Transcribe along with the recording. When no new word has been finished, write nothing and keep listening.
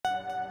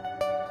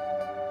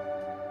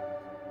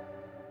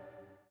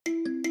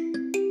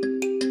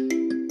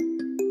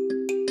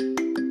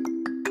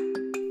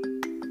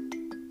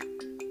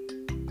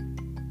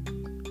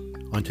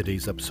On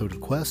today's episode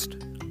of Quest,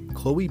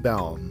 Chloe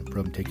Bown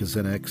from Take a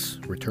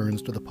Xanax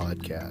returns to the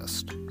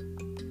podcast.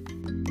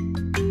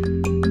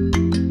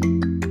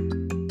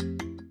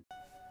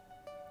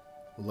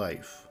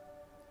 Life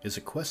is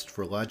a quest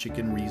for logic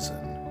and reason.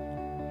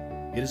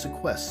 It is a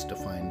quest to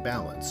find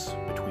balance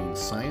between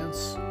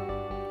science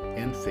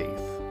and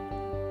faith.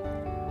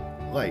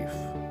 Life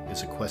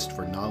is a quest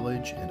for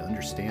knowledge and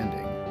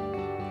understanding.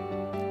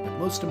 But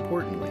most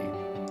importantly,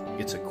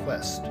 it's a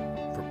quest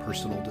for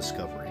personal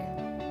discovery.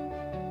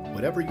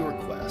 Whatever your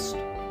quest,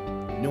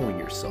 knowing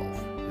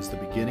yourself is the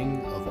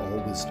beginning of all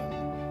wisdom.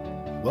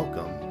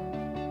 Welcome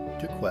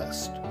to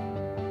Quest.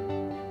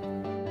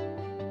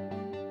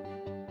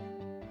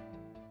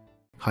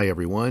 Hi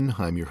everyone,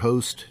 I'm your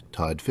host,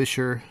 Todd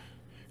Fisher,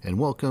 and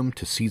welcome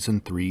to Season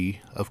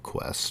 3 of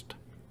Quest.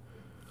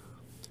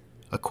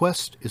 A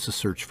quest is a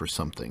search for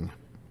something,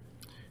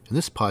 and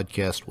this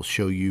podcast will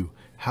show you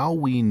how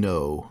we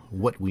know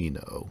what we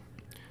know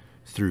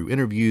through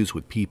interviews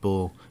with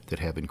people that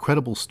have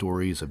incredible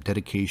stories of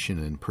dedication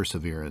and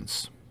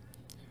perseverance.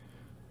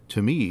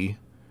 To me,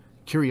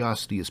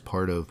 curiosity is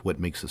part of what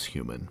makes us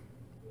human,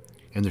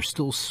 and there's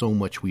still so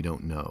much we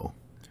don't know.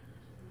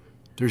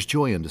 There's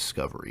joy in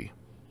discovery.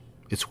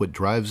 It's what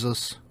drives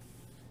us.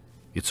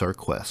 It's our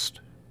quest.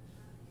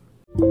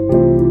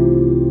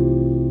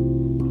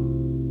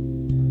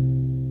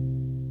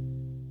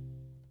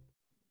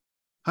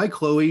 Hi,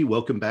 Chloe.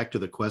 Welcome back to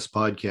the Quest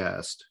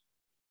podcast.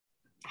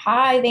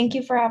 Hi, thank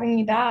you for having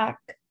me back.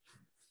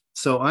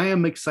 So I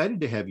am excited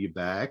to have you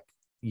back.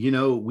 You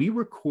know,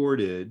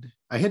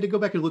 I had to go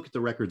back and look at the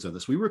records on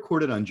this. We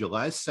recorded on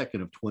July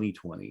 2nd of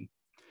 2020,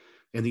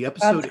 and the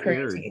episode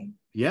aired.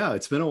 Yeah,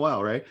 it's been a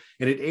while, right?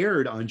 And it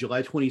aired on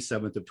July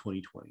 27th of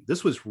 2020.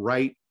 This was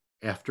right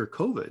after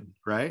COVID,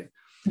 right?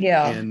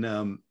 Yeah.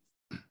 And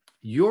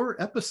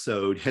your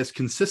episode has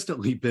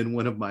consistently been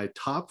one of my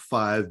top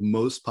 5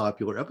 most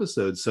popular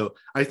episodes. So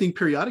I think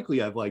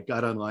periodically I've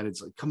got online.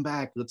 It's like, come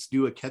back, let's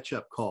do a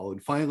catch-up call.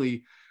 And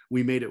finally,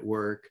 we made it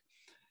work.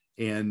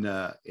 And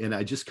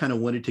I just kind of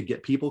wanted to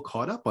get people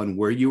caught up on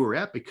where you were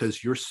at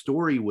because your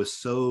story was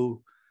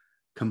so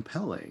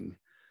compelling.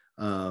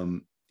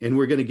 And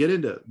we're going to get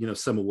into,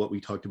 some of what we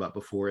talked about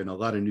before and a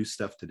lot of new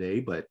stuff today.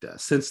 But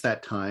since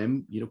that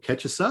time,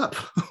 catch us up.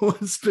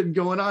 What's been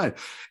going on?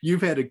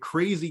 You've had a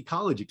crazy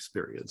college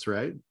experience,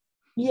 right?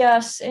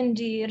 Yes,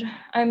 indeed.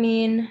 I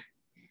mean,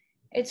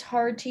 it's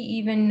hard to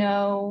even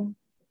know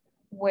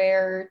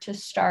where to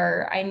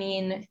start. I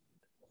mean,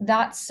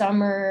 that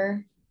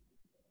summer,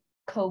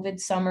 COVID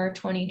summer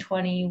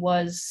 2020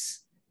 was,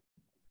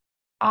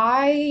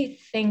 I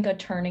think, a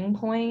turning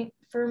point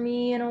for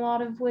me in a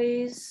lot of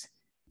ways,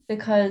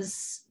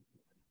 because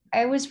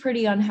I was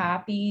pretty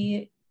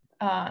unhappy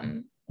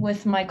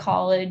with my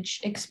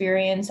college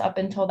experience up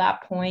until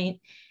that point.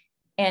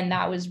 And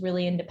that was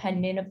really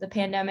independent of the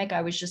pandemic.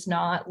 I was just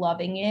not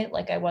loving it.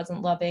 I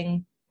wasn't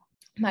loving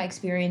my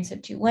experience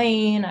at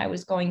Tulane. I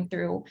was going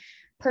through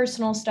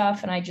personal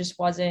stuff and I just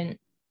wasn't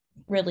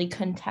really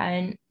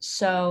content.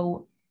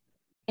 So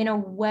in a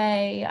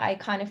way, I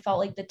kind of felt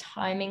like the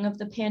timing of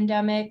the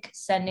pandemic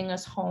sending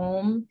us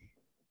home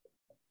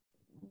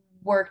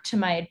work to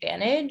my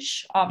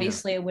advantage.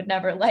 Obviously, yeah. I would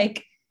never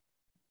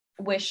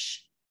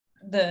wish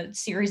the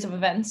series of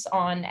events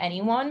on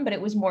anyone, but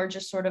it was more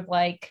just sort of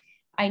I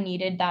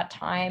needed that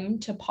time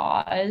to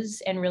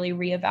pause and really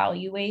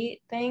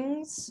reevaluate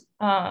things.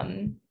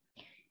 And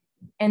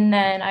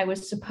then I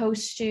was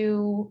supposed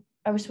to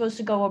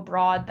go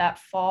abroad that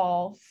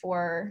fall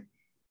for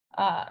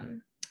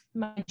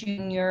my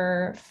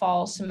junior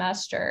fall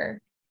semester,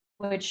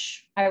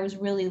 which I was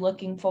really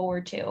looking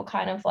forward to,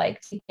 kind of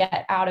to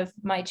get out of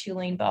my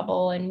Tulane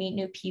bubble and meet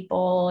new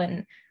people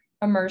and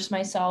immerse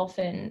myself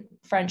in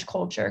French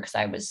culture, because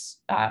I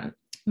was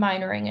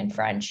minoring in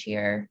French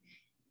here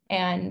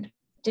and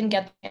didn't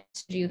get the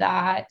chance to do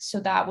that. So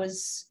that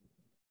was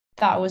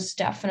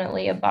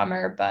definitely a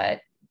bummer, but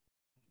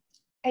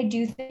I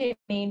do think it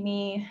made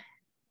me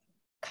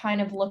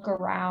kind of look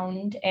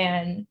around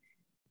and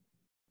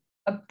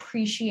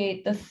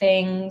appreciate the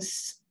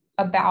things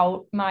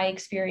about my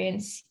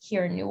experience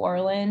here in New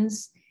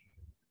Orleans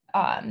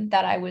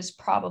that I was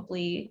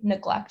probably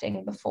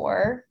neglecting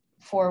before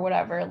for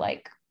whatever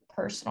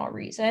personal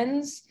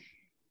reasons.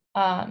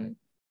 And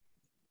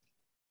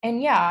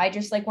yeah, I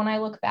just when I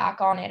look back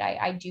on it,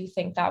 I do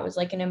think that was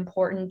an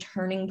important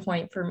turning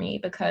point for me,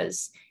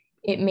 because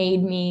it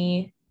made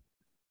me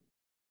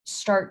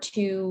start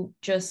to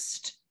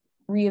just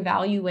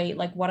reevaluate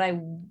what I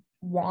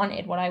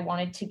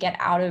wanted to get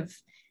out of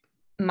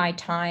my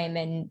time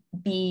and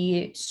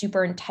be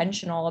super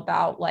intentional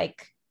about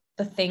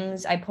the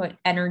things I put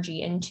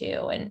energy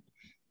into. And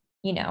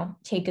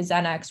Take a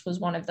Xanax was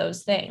one of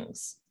those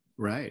things.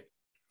 Right.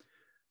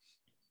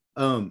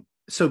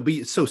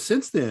 So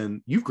since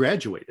then you've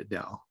graduated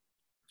now.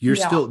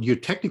 You're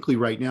technically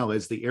right now,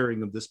 as the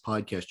airing of this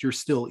podcast, you're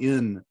still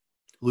in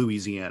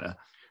Louisiana,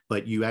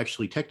 but you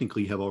actually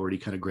technically have already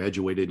kind of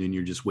graduated and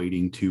you're just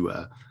waiting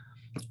to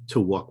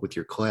walk with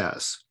your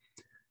class.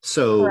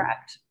 So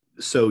correct.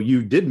 So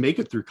you did make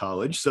it through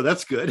college, so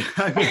that's good.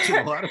 I imagine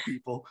a lot of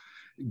people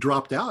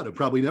dropped out and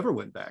probably never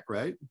went back,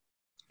 right?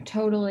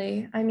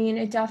 Totally. I mean,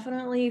 it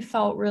definitely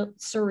felt real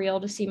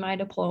surreal to see my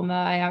diploma.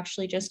 I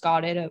actually just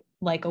got it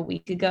like a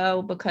week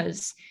ago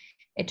because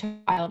it took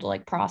a while to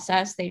like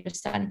process. They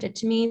just sent it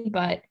to me,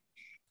 but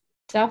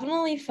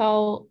definitely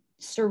felt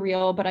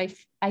surreal. But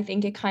I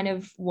think it kind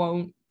of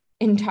won't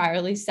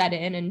entirely set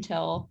in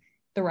until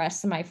the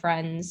rest of my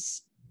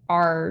friends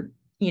are,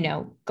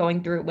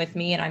 going through it with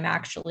me, and I'm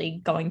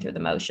actually going through the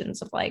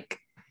motions of like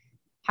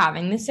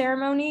having the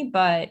ceremony.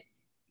 But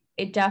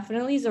it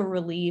definitely is a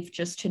relief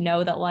just to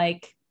know that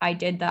like I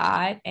did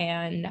that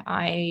and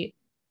I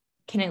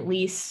can at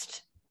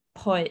least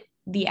put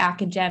the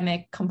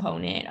academic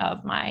component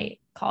of my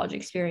college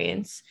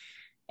experience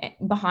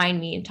behind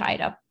me and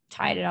tied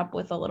it up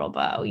with a little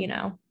bow.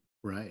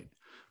 Right.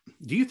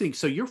 Do you think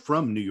so? You're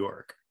from New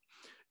York.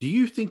 Do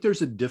you think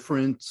there's a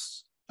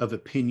difference of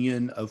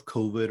opinion of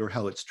COVID or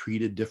how it's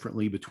treated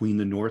differently between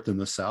the North and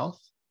the South?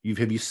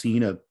 Have you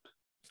seen a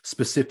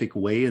specific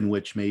way in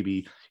which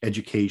maybe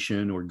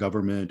education or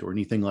government or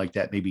anything like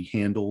that maybe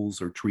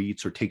handles or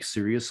treats or takes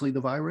seriously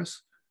the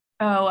virus?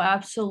 Oh,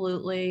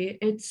 absolutely.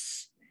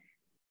 It's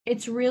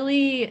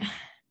really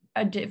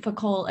a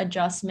difficult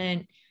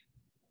adjustment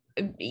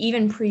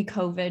even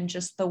pre-COVID.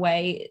 Just the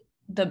way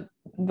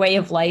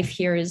of life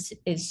here is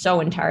so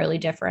entirely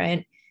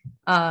different.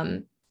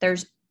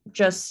 There's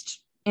just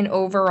an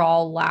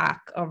overall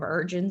lack of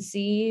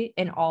urgency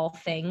in all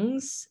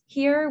things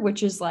here,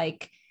 which is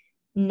like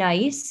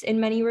nice in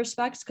many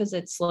respects because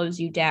it slows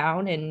you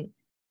down and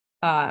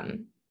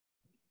um,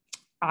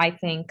 I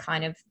think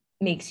kind of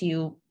makes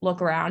you look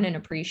around and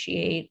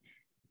appreciate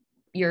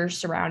your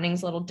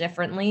surroundings a little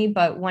differently.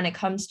 But when it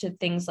comes to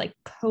things like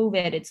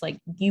COVID, it's like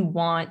you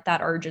want that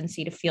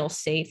urgency to feel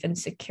safe and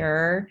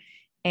secure.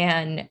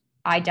 And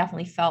I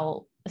definitely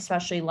felt,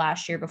 especially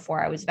last year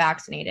before I was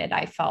vaccinated,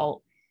 I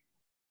felt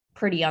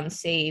pretty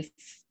unsafe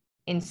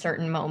in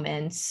certain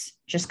moments,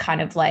 just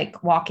kind of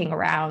like walking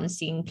around,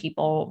 seeing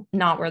people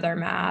not wear their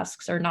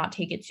masks or not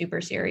take it super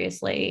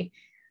seriously.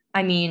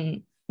 I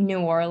mean,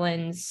 New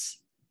Orleans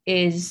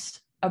is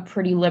a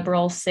pretty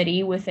liberal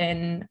city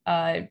within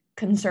a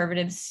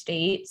conservative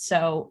state.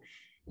 So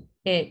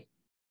it,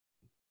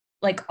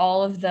 like,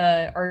 all of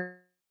the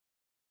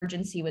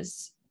urgency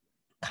was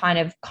kind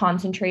of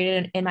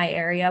concentrated in my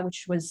area,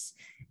 which was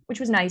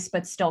nice,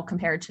 but still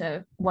compared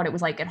to what it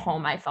was like at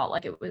home, I felt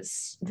like it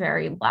was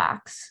very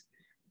lax.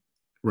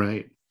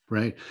 Right,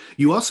 right.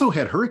 You also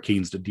had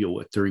hurricanes to deal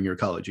with during your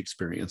college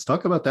experience.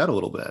 Talk about that a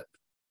little bit.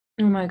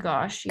 Oh my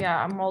gosh,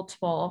 yeah,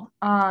 multiple.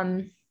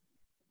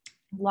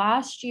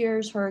 Last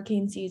year's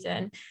hurricane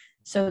season,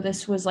 so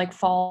this was like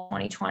fall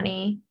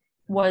 2020,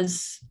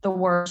 was the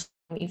worst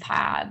we've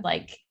had.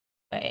 Like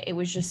it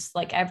was just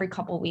like every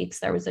couple of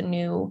weeks there was a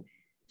new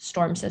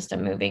storm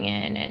system moving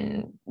in,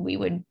 and we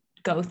would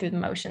go through the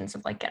motions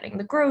of like getting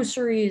the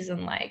groceries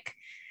and like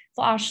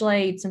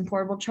flashlights and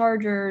portable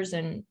chargers.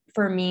 And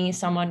for me,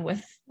 someone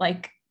with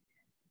like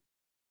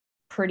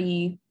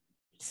pretty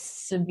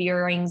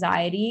severe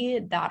anxiety,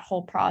 that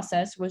whole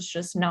process was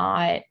just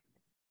not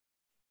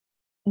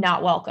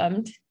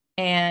welcomed.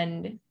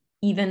 And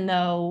even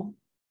though,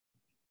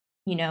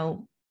 you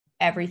know,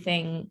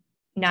 everything,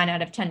 9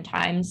 out of 10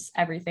 times,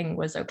 everything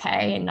was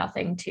okay and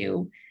nothing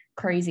too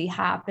crazy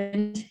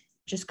happened,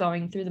 just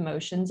going through the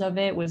motions of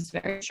it was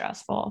very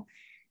stressful.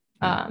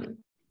 Yeah.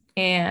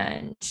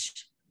 And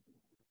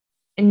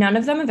none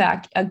of them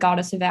got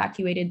us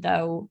evacuated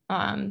though.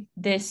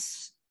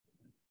 This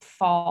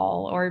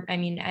fall, or I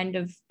mean end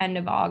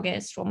of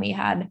August, when we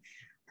had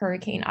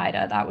Hurricane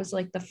Ida, that was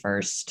the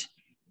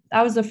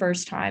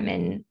first time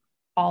in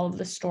all of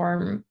the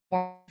storm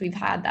we've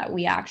had that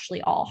we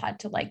actually all had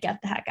to like get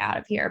the heck out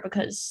of here,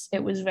 because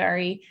it was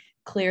very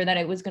clear that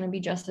it was going to be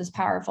just as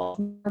powerful,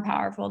 more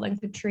powerful than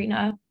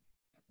Katrina.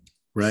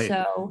 Right.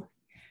 So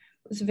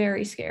it was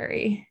very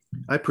scary.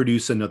 I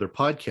produce another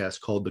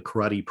podcast called The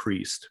Karate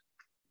Priest,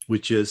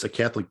 which is a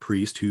Catholic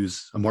priest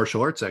who's a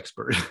martial arts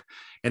expert.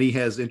 And he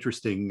has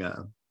interesting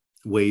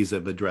ways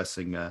of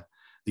addressing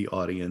the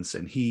audience.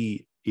 And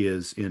he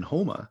is in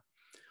Homa,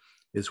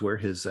 is where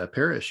his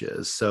parish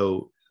is.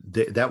 So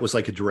that was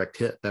like a direct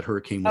hit. That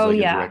hurricane was Oh like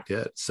a yeah. direct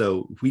hit.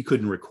 So we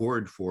couldn't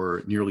record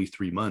for nearly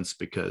 3 months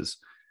because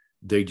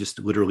they just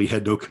literally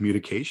had no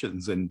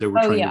communications, and they were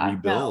Oh trying to yeah.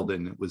 rebuild. No.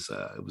 And it was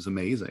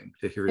amazing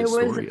to hear It his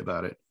was, story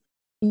about it.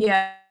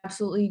 yeah,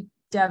 absolutely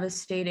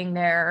devastating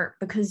there,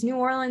 because New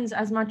Orleans,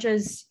 as much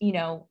as,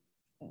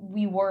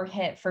 we were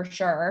hit for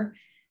sure,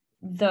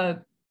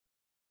 the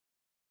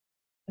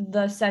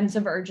sense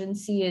of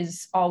urgency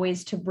is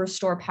always to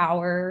restore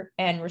power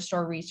and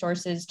restore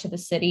resources to the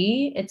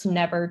city. It's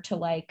never to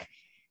like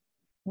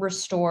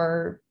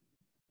restore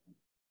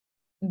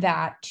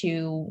that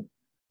to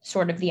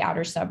sort of the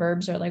outer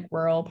suburbs or like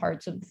rural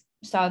parts of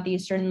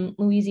southeastern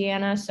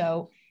Louisiana.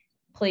 So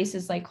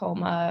places like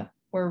Homa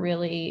were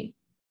really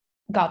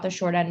got the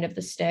short end of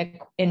the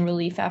stick in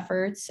relief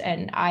efforts.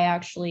 And I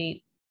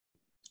actually,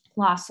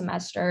 last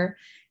semester,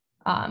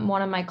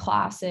 one of my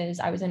classes,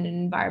 I was in an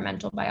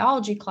environmental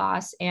biology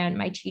class, and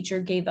my teacher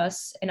gave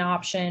us an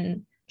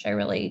option, which I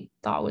really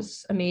thought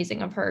was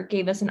amazing of her,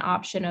 gave us an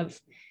option of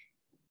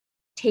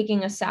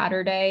taking a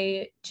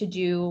Saturday to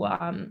do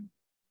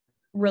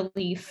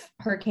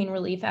hurricane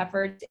relief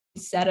efforts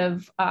instead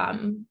of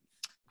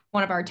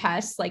one of our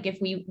tests. Like if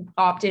we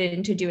opted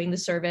into doing the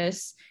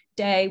service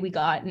day, we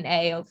got an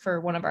A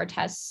for one of our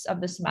tests of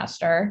the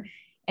semester.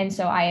 And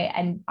so I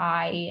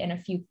and a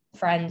few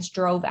friends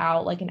drove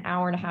out like an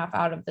hour and a half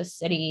out of the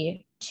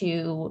city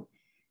to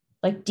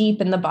like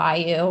deep in the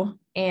bayou.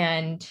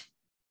 And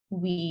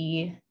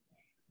we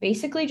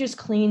basically just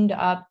cleaned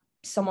up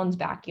someone's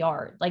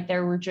backyard. Like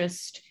there were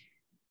just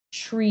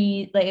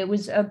trees, like it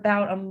was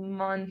about a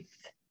month,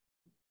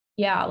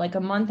 yeah, like a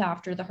month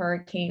after the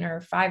hurricane,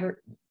 or 5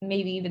 or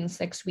maybe even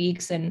 6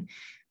 weeks, and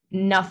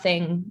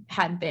nothing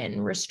had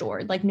been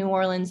restored. Like New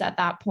Orleans at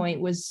that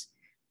point was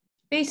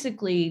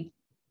basically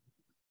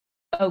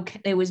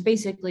okay. It was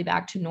basically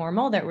back to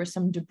normal. There was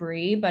some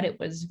debris, but it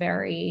was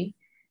very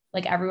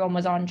like everyone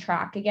was on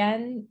track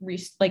again,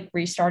 like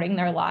restarting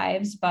their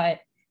lives. But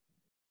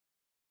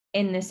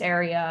in this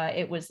area,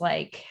 it was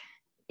like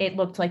it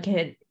looked like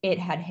it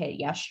had hit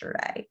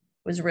yesterday. It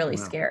was really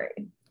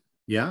scary.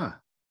 Yeah.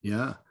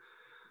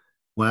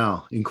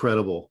 Wow,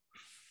 incredible.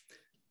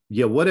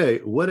 Yeah, what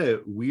a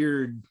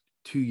weird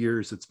 2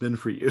 years it's been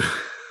for you.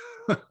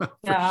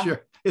 For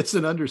sure. It's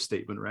an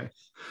understatement, right?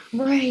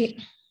 Right.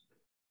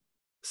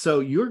 So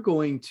you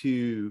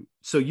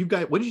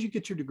got, what did you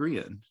get your degree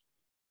in?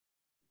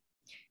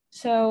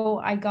 So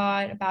I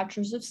got a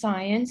bachelor's of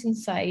science in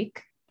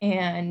psych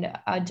and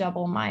a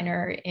double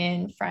minor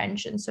in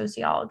French and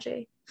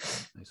sociology.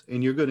 Nice.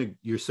 And you're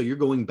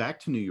going back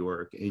to New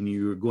York, and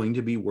you're going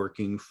to be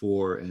working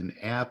for an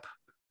app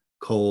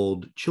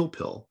called Chill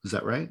Pill. Is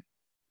that right?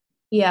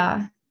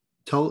 Yeah.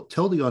 Tell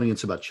the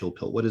audience about Chill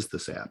Pill. What is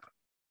this app?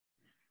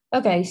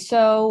 Okay,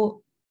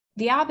 so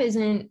the app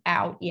isn't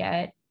out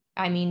yet.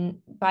 I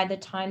mean, by the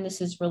time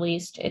this is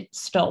released, it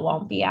still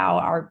won't be out.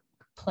 Our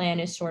plan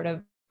is sort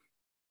of,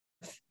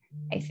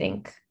 I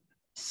think,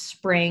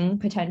 spring,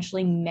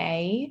 potentially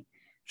May.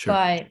 Sure.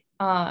 But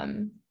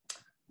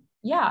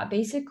yeah,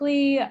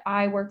 basically,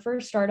 I work for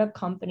a startup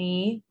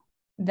company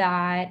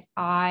that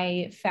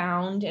I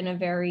found in a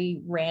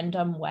very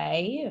random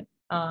way.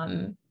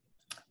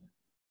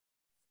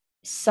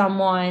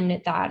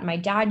 Someone that my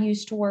dad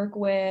used to work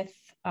with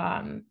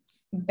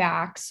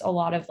backs a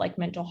lot of like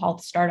mental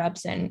health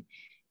startups and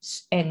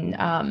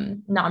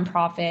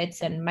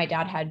nonprofits. And my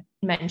dad had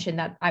mentioned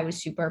that I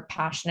was super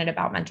passionate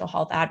about mental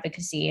health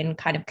advocacy and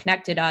kind of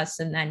connected us.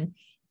 And then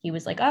he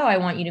was like, "Oh, I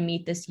want you to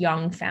meet this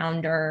young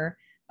founder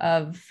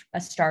of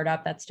a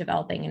startup that's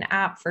developing an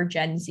app for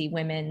Gen Z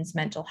women's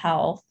mental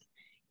health."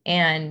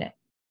 And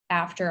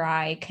after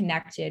I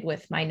connected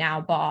with my now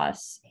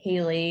boss,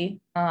 Haley,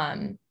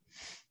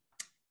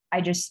 I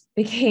just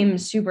became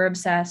super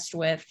obsessed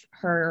with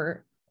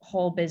her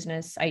whole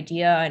business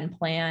idea and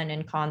plan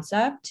and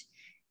concept.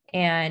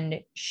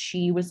 And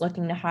she was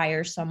looking to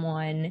hire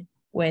someone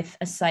with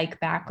a psych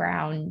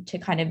background to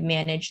kind of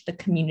manage the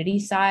community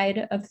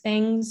side of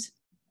things,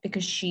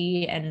 because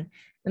she and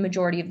the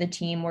majority of the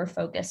team were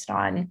focused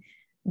on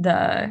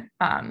the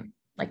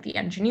like the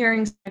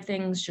engineering side of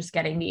things, just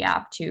getting the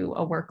app to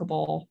a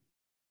workable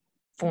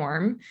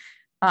form.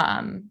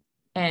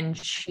 And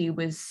she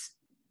was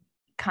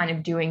kind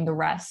of doing the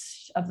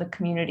rest of the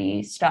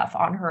community stuff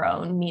on her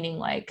own, meaning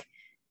like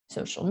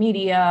social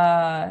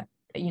media,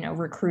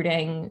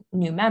 recruiting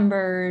new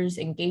members,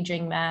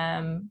 engaging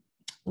them,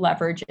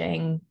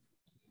 leveraging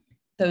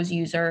those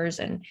users.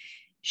 And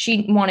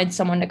she wanted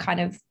someone to kind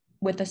of,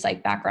 with a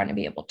psych background, to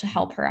be able to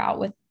help her out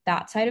with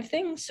that side of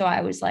things. So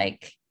I was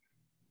like,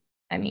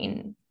 I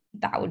mean,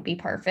 that would be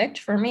perfect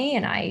for me.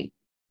 And I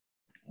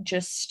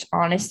just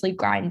honestly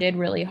grinded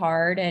really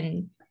hard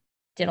and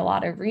did a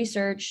lot of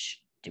research.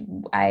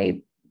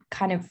 I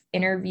kind of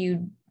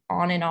interviewed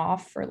on and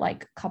off for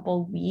like a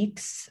couple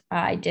weeks.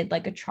 I did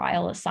like a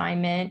trial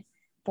assignment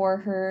for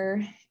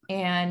her.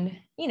 And,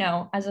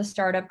 as a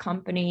startup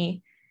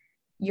company,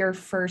 your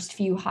first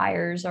few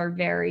hires are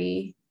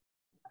very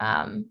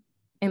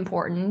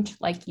important.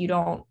 Like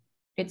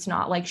it's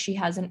not like she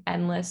has an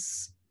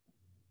endless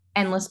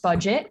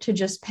budget to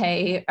just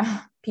pay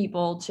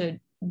people to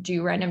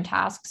do random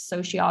tasks.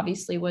 So she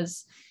obviously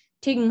was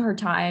taking her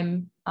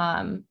time,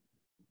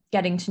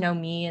 getting to know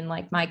me and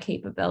like my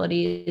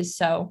capabilities.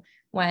 So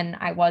when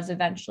I was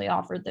eventually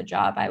offered the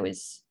job, I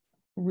was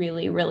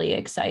really, really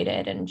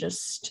excited and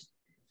just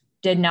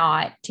did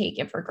not take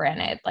it for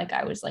granted. Like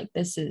I was like,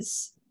 this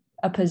is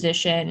a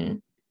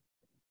position,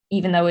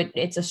 even though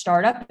it's a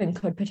startup and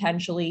could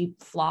potentially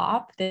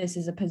flop, this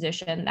is a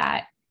position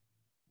that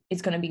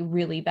is going to be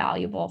really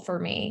valuable for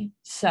me.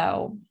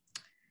 So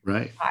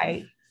right.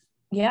 I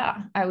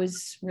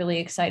was really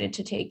excited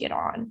to take it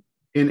on.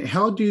 And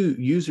how do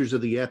users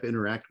of the app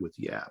interact with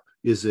the app?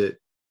 Is it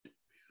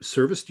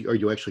service? Are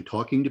you actually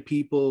talking to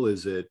people?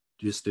 Is it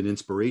just an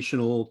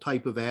inspirational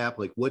type of app?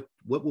 Like what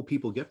will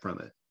people get from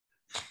it?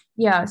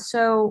 Yeah.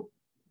 So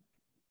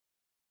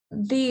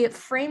The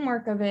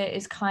framework of it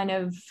is kind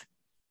of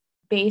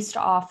based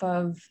off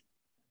of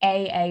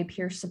AA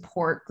peer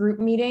support group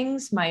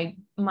meetings.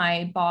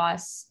 My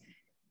boss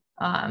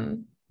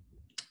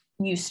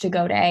used to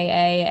go to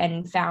AA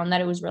and found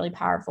that it was really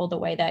powerful the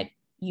way that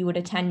you would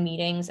attend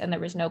meetings and there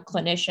was no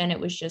clinician. It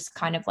was just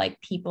kind of like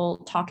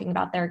people talking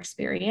about their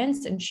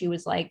experience. And she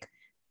was like,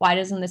 why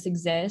doesn't this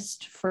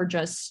exist for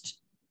just,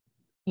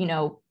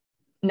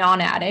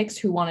 non-addicts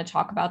who want to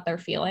talk about their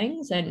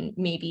feelings and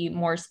maybe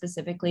more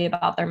specifically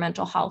about their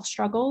mental health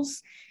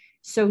struggles?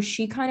 So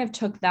she kind of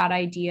took that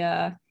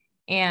idea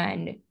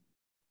and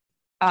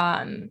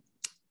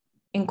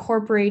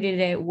incorporated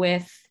it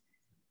with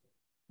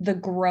the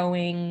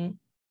growing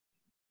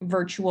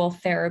virtual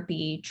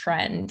therapy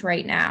trend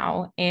right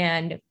now.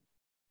 And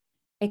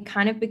it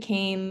kind of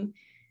became,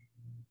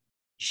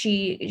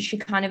 she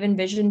kind of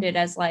envisioned it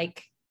as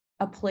like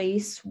a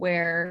place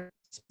where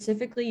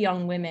specifically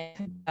young women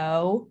could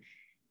go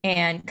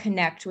and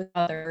connect with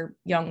other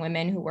young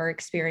women who were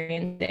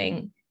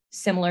experiencing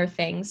similar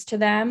things to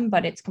them,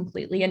 but it's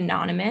completely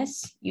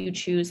anonymous. You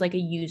choose like a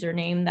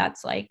username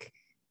that's like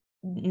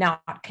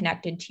not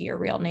connected to your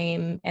real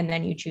name, and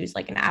then you choose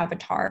like an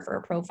avatar for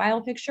a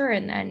profile picture,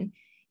 and then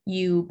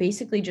you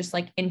basically just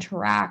like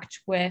interact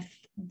with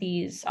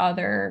these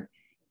other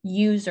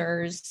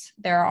users.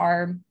 There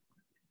are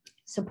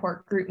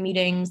support group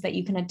meetings that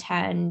you can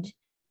attend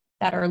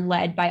that are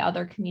led by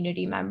other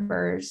community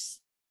members,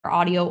 are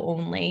audio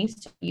only.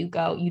 So you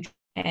go, you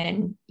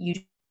and you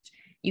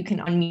can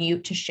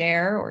unmute to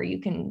share, or you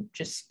can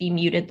just be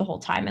muted the whole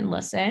time and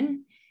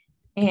listen.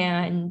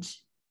 And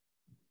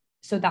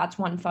so that's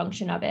one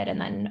function of it. And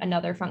then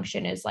another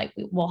function is like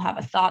we'll have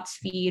a thoughts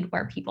feed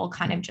where people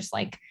kind of just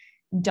like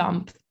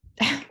dump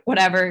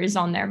whatever is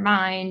on their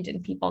mind,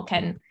 and people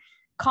can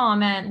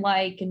comment,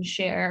 like, and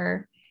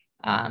share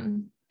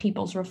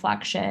people's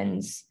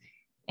reflections.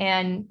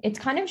 And it's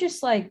kind of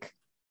just like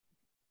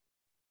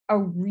a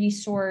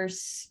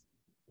resource,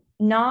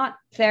 not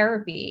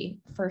therapy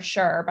for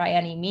sure by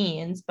any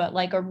means, but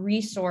like a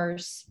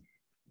resource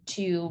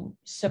to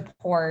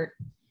support,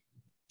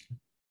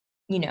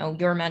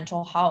 your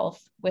mental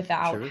health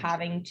without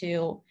having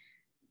to,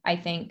 I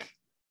think,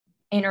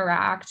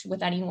 interact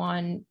with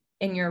anyone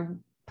in your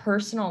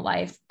personal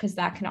life, because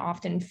that can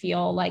often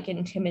feel like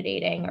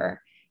intimidating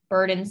or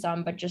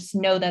burdensome. But just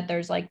know that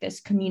there's like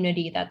this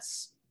community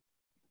that's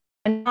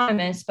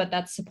anonymous, but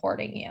that's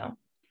supporting you.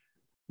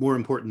 More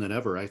important than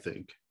ever, I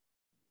think.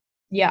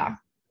 Yeah.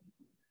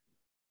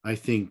 I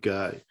think,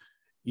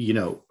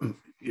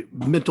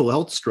 mental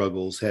health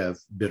struggles have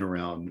been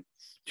around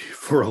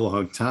for a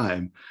long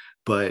time,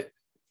 but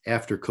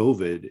after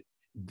COVID,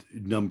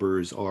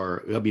 numbers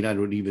are, I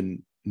don't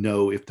even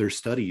know if there's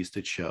studies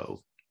that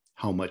show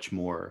how much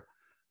more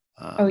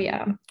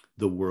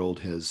the world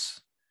has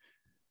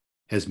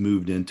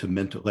moved into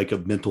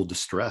mental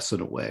distress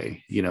in a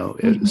way.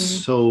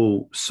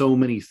 So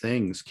many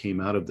things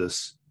came out of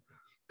this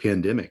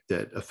pandemic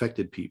that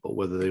affected people,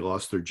 whether they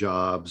lost their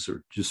jobs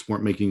or just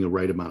weren't making the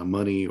right amount of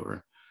money,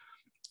 or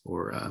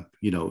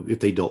if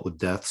they dealt with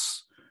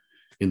deaths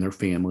in their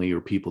family or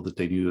people that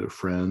they knew, their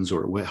friends,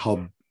 or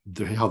how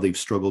they've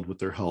struggled with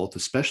their health,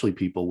 especially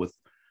people with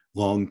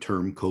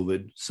long-term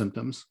COVID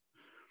symptoms.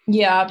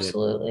 Yeah,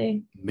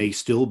 absolutely. May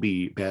still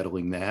be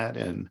battling that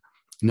and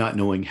not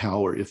knowing how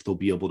or if they'll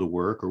be able to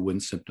work, or when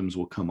symptoms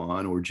will come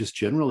on, or just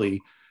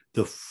generally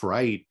the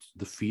fright,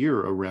 the fear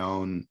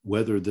around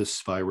whether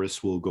this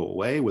virus will go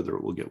away, whether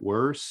it will get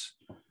worse,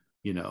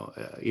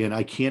 and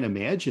I can't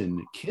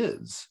imagine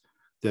kids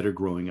that are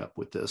growing up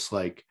with this,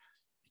 like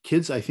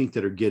kids, I think,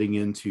 that are getting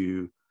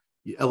into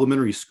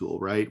elementary school,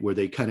 right, where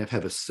they kind of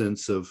have a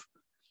sense of,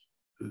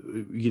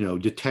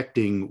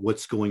 detecting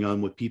what's going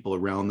on with people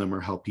around them or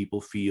how people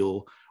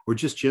feel, or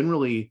just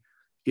generally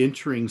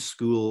entering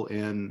school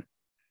and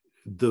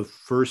the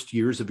first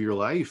years of your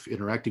life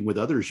interacting with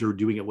others, you're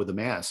doing it with a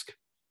mask.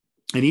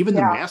 And even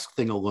the mask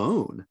thing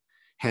alone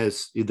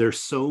there's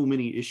so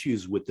many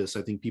issues with this.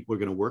 I think people are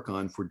going to work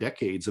on for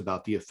decades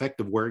about the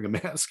effect of wearing a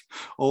mask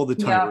all the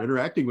time, or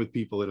interacting with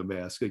people in a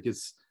mask. Like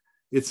it's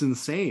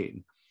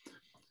insane.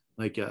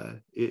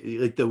 The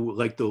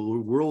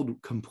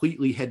world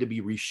completely had to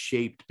be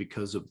reshaped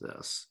because of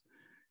this.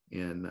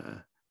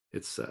 And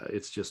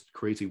it's just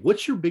crazy.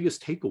 What's your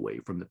biggest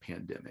takeaway from the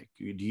pandemic?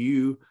 Do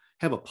you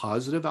have a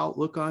positive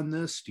outlook on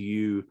this? Do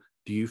you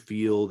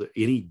feel that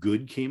any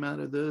good came out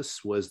of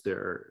this? Was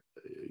there,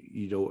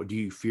 do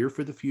you fear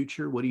for the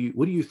future? What do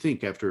you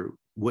think after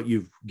what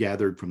you've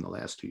gathered from the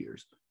last 2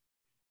 years?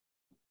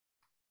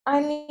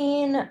 I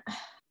mean,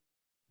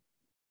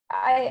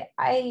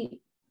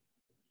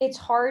 it's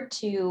hard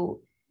to,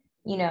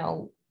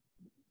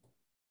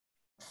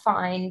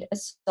 find a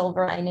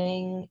silver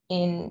lining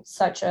in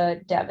such a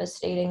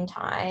devastating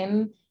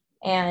time.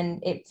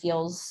 And it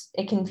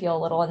can feel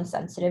a little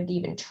insensitive to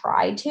even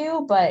try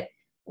to, but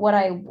what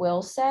I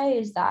will say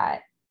is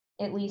that,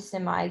 at least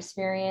in my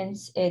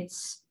experience,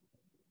 it's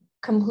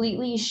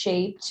completely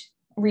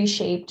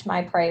reshaped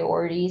my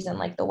priorities and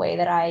like the way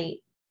that I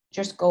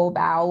just go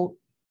about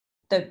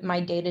my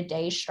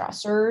day-to-day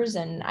stressors.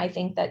 And I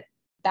think that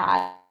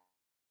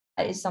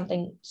is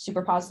something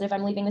super positive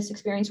I'm leaving this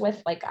experience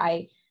with. Like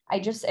I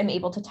just am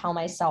able to tell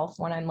myself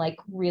when I'm like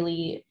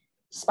really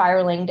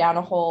spiraling down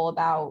a hole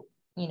about,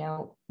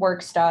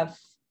 work stuff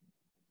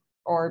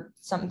or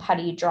some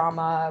petty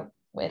drama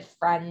with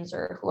friends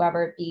or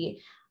whoever it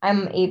be,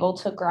 I'm able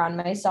to ground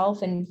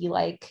myself and be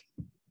like,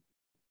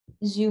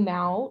 zoom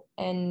out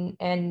and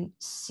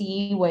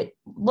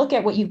look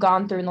at what you've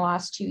gone through in the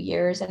last 2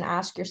 years and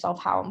ask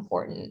yourself how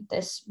important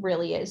this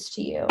really is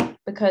to you.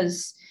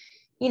 Because,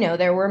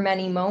 there were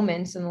many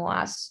moments in the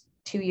last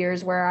 2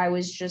 years where I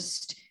was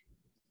just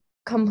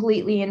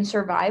completely in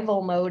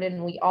survival mode,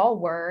 and we all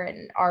were,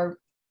 and our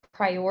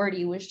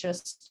priority was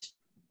just,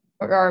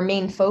 or our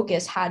main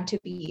focus had to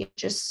be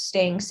just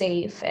staying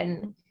safe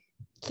and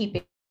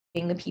keeping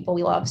the people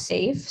we love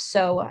safe.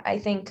 So I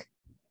think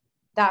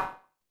that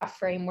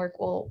framework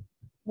will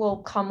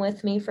come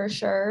with me for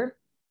sure.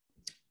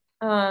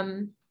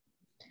 And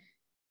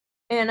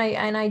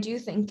I do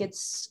think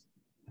it's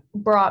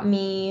brought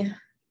me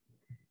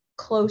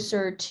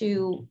closer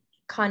to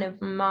kind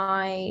of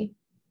my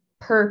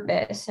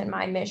purpose and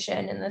my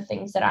mission and the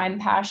things that I'm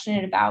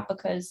passionate about,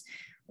 because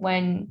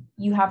when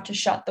you have to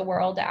shut the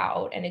world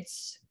out and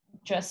it's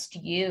just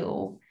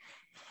you,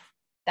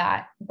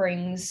 that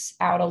brings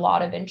out a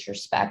lot of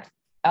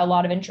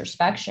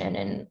introspection,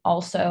 and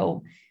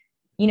also,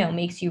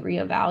 makes you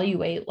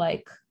reevaluate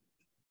like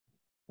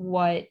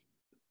what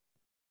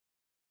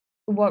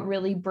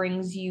really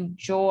brings you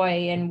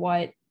joy and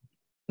what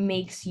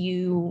makes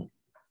you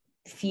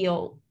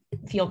feel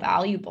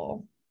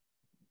valuable.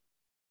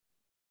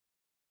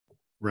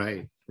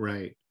 Right.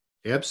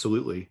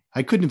 Absolutely.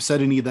 I couldn't have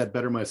said any of that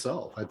better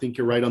myself. I think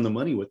you're right on the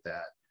money with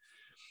that.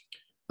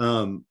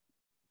 I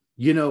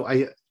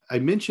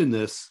mentioned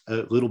this a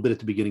little bit at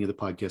the beginning of the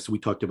podcast. So we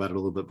talked about it a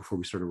little bit before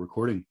we started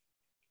recording.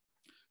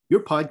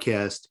 Your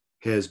podcast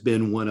has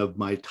been one of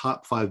my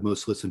top 5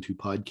 most listened to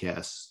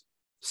podcasts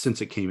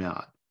since it came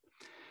out,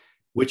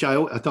 which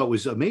I thought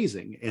was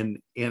amazing. And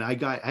I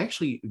got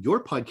actually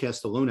your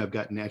podcast alone, I've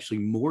gotten actually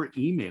more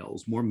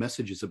emails, more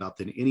messages about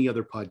than any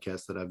other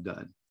podcast that I've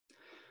done,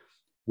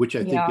 which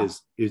I think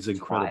is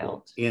incredible.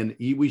 Wild. And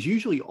it was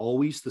usually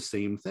always the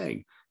same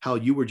thing, how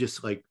you were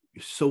just like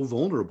so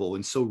vulnerable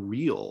and so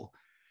real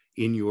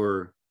in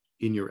your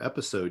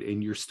episode,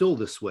 and you're still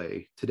this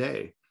way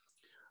today.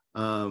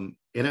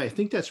 And I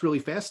think that's really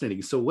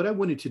fascinating. So what I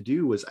wanted to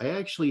do was I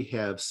actually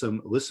have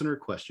some listener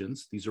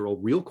questions. These are all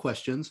real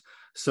questions.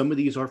 Some of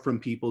these are from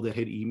people that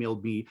had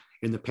emailed me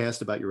in the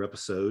past about your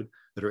episode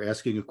that are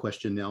asking a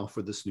question now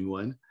for this new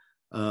one.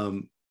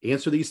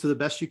 Answer these to the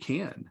best you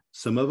can.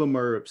 Some of them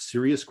are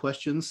serious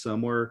questions.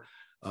 Some are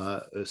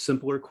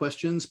simpler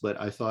questions, but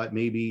I thought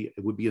maybe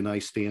it would be a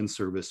nice fan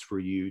service for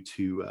you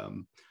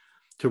to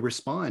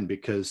respond,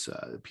 because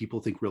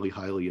people think really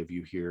highly of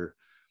you here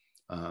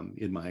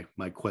in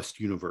my Quest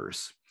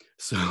universe.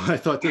 So I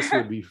thought this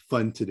would be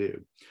fun to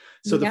do.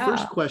 So the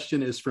first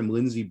question is from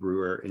Lindsay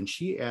Brewer, and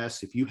she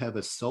asks if you have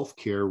a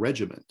self-care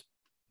regimen.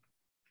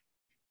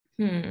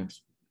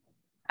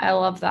 I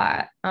love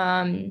that.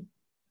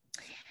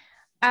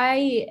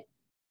 I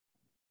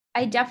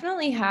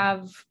definitely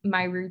have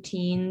my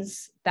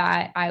routines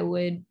that I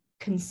would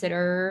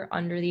consider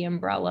under the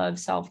umbrella of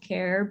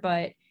self-care,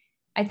 but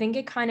I think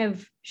it kind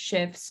of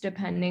shifts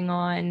depending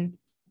on,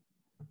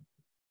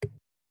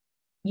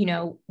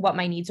 what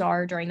my needs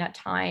are during that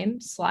time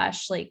 /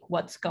 like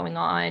what's going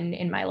on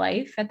in my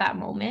life at that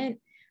moment.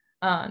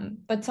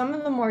 But some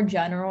of the more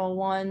general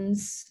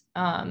ones,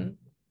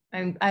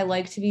 I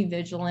like to be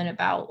vigilant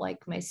about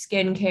like my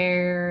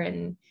skincare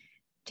and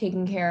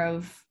taking care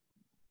of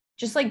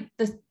just like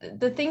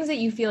the things that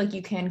you feel like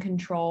you can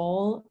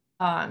control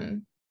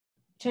to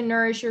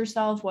nourish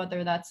yourself,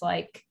 whether that's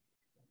like,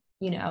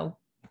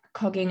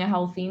 cooking a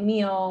healthy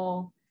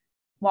meal,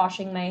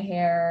 washing my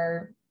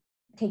hair,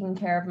 taking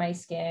care of my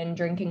skin,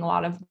 drinking a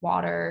lot of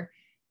water,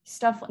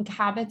 stuff like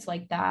habits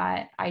like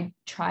that. I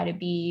try to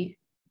be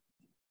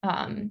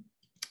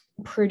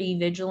pretty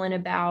vigilant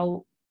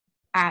about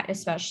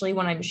especially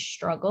when I'm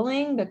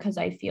struggling, because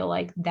I feel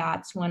like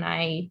that's when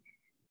I'll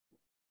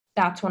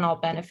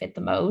benefit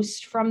the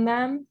most from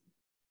them.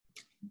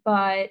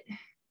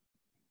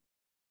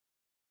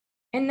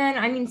 And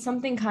then,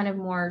 something kind of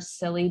more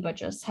silly, but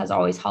just has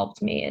always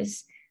helped me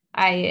is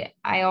I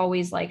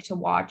always like to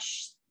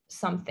watch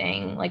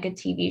something like a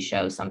TV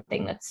show,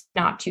 something that's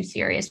not too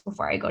serious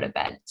before I go to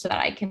bed, so that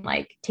I can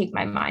like take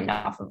my mind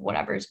off of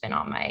whatever's been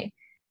on my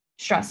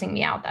stressing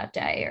me out that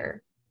day.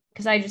 Or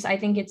because I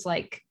think it's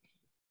like,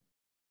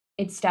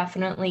 it's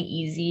definitely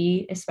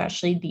easy,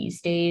 especially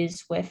these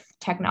days with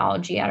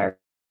technology at our,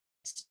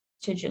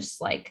 to just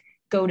like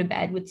go to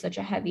bed with such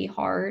a heavy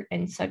heart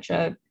and such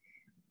a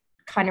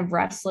kind of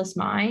restless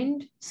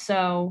mind.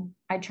 So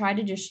I try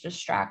to just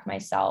distract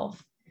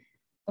myself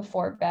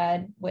before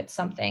bed with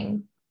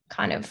something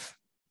kind of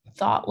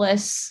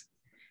thoughtless.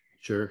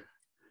 Sure.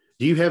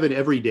 Do you have an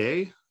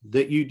everyday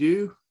that you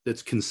do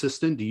that's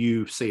consistent? Do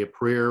you say a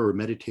prayer or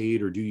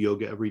meditate or do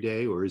yoga every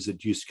day, or is it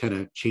just kind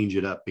of change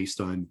it up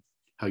based on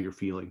how you're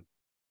feeling?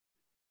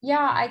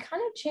 Yeah, I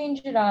kind of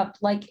changed it up.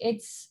 Like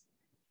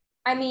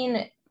I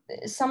mean,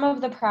 some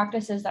of the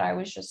practices that I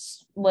was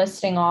just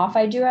listing off,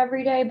 I do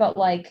every day, but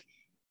like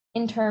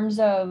in terms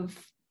of,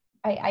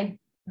 I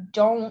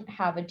don't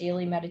have a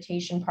daily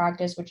meditation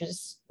practice, which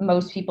is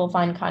most people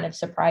find kind of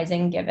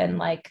surprising given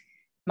like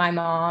my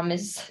mom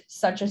is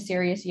such a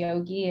serious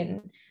yogi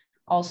and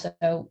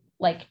also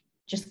like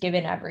just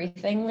given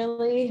everything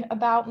really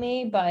about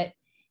me. But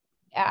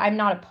I'm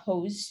not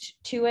opposed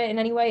to it in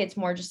any way. It's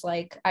more just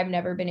like I've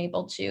never been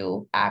able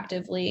to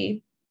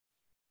actively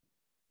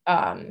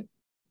um,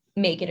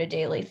 make it a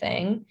daily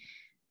thing.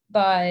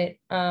 But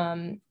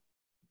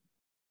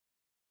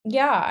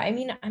yeah, I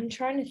mean, I'm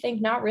trying to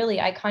think, not really.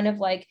 I kind of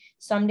like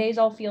some days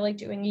I'll feel like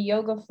doing a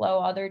yoga flow,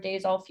 other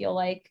days I'll feel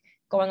like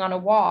going on a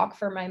walk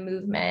for my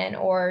movement,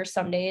 or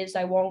some days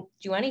I won't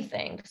do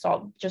anything because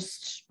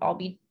I'll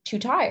be too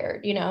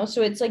tired, you know?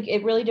 So it's like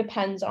it really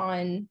depends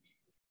on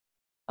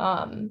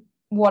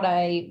what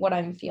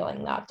I'm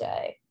feeling that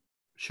day.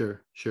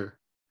 Sure, sure.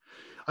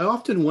 I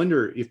often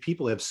wonder if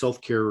people have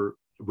self-care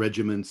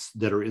regimens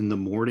that are in the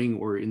morning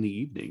or in the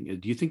evening.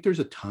 Do you think there's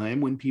a time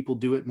when people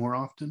do it more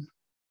often?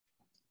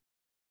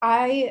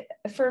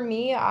 For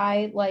me,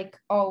 I like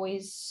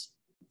always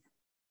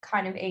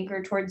kind of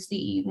anchor towards the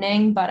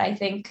evening, but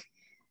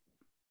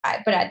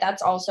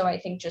that's also, I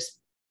think, just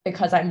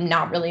because I'm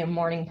not really a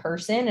morning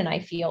person and I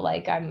feel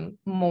like I'm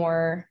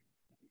more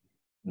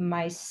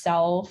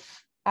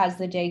myself as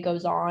the day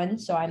goes on.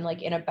 So I'm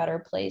like in a better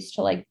place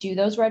to like do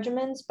those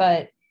regimens.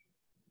 But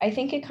I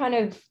think it kind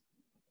of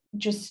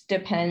just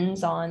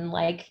depends on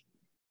like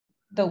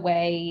the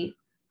way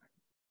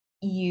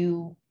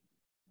you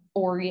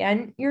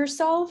orient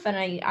yourself. And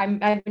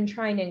I've been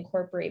trying to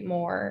incorporate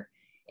more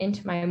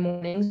into my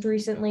mornings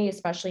recently,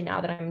 especially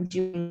now that I'm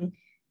doing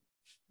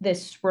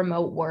this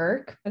remote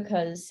work,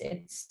 because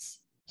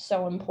it's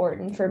so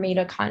important for me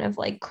to kind of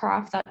like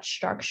craft that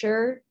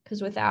structure,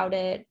 because without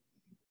it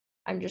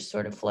I'm just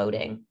sort of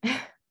floating.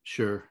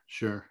 Sure,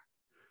 sure.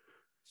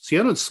 See,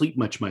 I don't sleep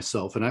much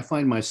myself, and I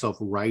find myself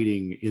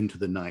writing into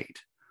the night.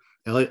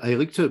 I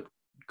like to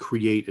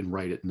create and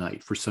write at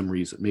night for some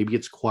reason. Maybe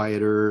it's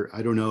quieter.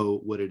 I don't know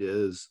what it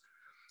is,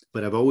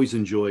 but I've always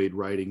enjoyed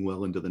writing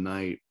well into the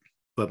night.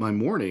 But my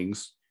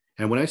mornings,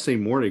 and when I say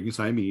mornings,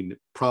 I mean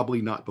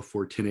probably not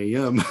before 10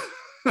 a.m.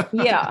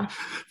 Yeah.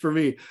 for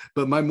me,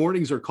 but my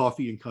mornings are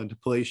coffee and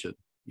contemplation.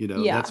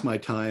 That's Yeah. my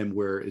time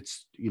where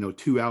it's,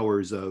 2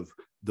 hours of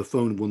the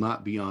phone will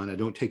not be on. I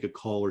don't take a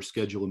call or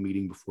schedule a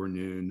meeting before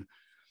noon.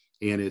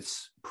 And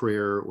it's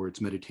prayer or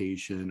it's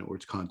meditation or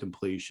it's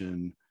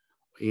contemplation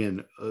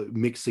and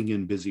mixing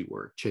in busy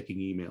work, checking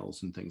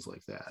emails and things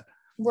like that.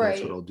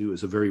 That's what Right. I'll do,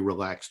 is a very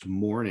relaxed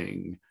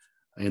morning.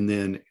 And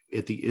then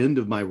at the end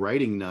of my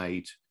writing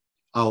night,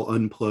 I'll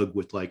unplug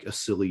with like a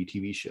silly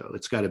TV show.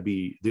 It's got to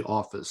be The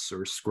Office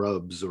or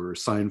Scrubs or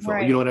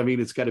Seinfeld. You know Right. what I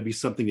mean? It's got to be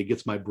something that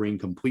gets my brain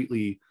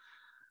completely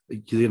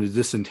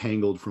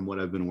disentangled from what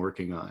I've been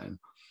working on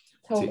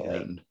to Totally.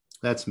 end.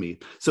 That's me.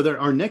 So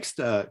our next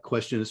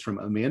question is from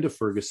Amanda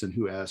Ferguson,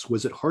 who asks,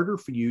 was it harder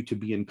for you to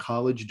be in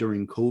college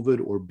during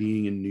COVID or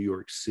being in New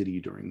York City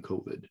during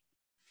COVID?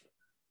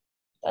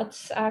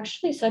 That's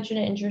actually such an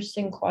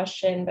interesting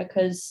question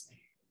because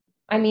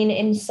I mean,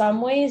 in some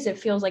ways it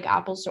feels like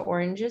apples to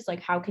oranges. Like,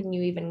 how can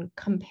you even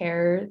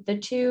compare the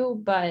two?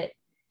 But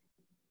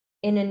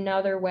in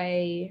another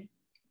way,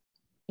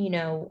 you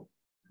know,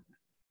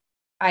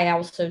 I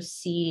also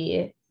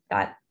see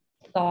that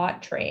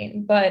thought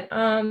train. But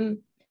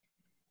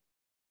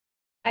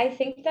I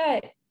think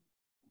that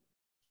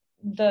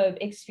the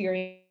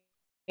experience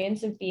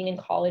of being in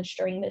college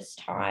during this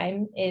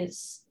time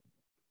is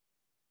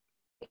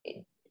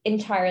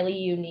entirely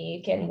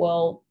unique and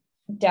will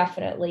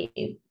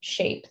definitely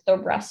shape the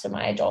rest of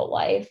my adult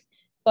life.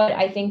 But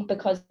I think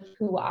because of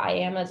who I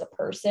am as a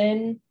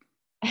person,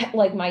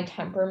 like my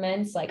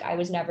temperaments, like I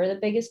was never the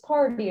biggest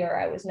partier.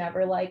 I was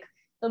never like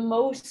the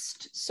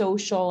most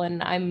social,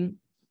 and I'm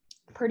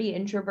pretty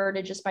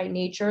introverted just by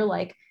nature.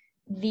 Like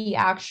the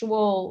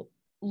actual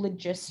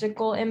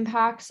logistical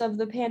impacts of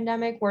the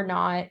pandemic were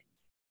not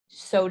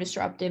so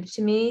disruptive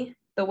to me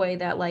the way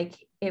that like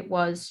it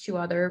was to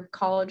other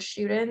college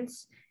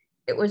students.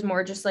 It was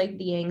more just like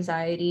the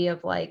anxiety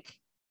of like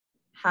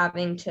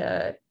having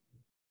to,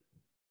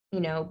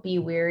 be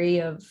weary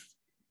of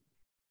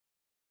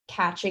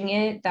catching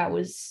it that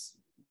was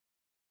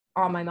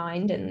on my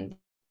mind, and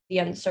the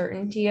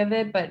uncertainty of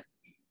it. But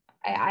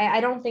I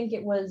don't think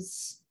it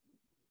was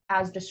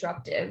as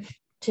disruptive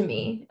to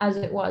me as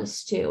it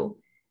was to,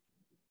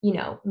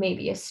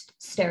 maybe a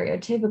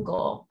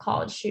stereotypical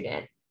college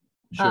student.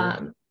 Sure.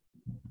 um,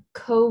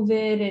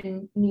 COVID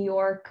in New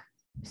York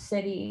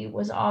City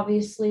was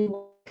obviously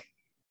like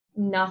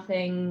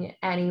nothing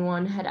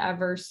anyone had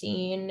ever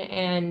seen.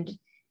 And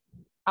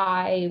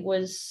I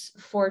was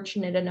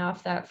fortunate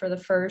enough that for the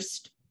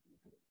first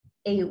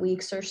 8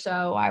 weeks or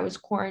so, I was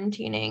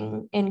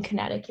quarantining in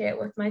Connecticut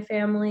with my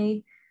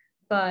family.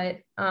 But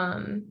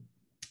my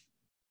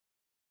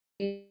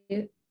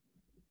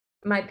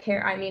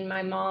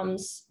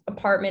mom's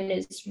apartment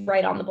is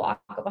right on the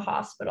block of a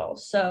hospital.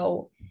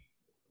 So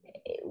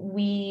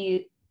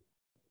we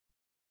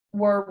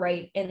were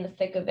right in the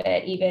thick of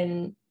it.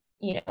 Even,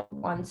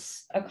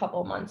 once a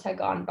couple months had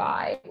gone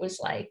by, it was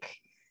like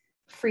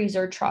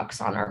freezer trucks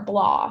on our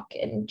block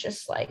and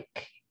just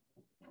like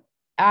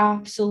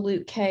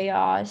absolute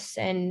chaos.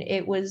 And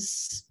it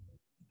was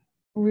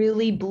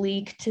really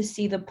bleak to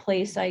see the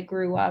place I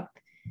grew up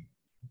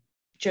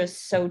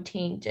just so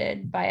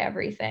tainted by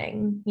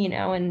everything,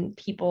 and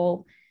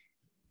people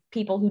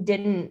who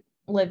didn't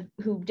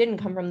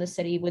come from the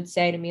city would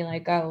say to me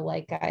like, oh,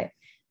 like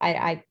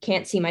I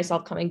can't see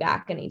myself coming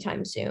back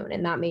anytime soon.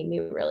 And that made me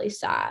really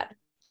sad.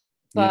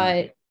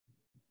 Yeah.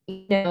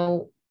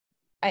 But,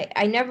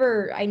 I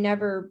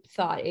never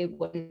thought it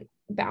wouldn't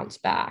bounce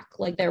back.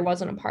 Like there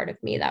wasn't a part of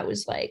me that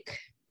was like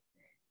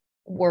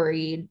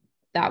worried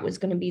that was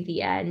going to be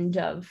the end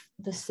of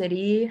the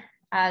city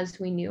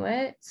as we knew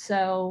it.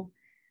 So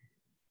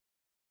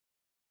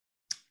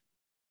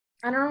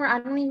I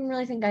don't even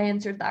really think I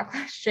answered that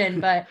question,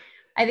 but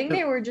I think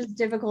they were just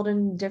difficult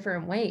in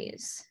different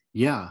ways.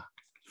 Yeah,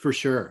 for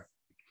sure.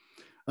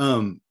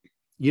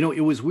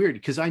 It was weird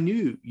because I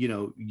knew,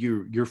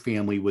 your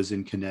family was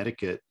in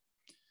Connecticut.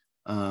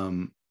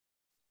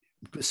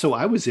 So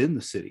I was in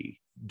the city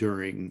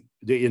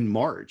in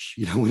March,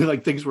 when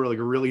like things were like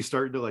really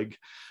starting to like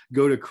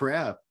go to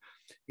crap.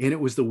 And it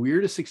was the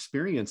weirdest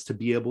experience to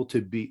be able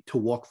to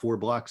walk 4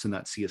 blocks and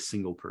not see a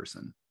single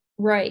person.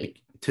 Right. Like,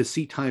 to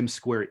see Times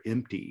Square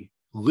empty,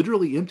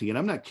 literally empty. And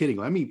I'm not kidding.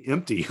 I mean,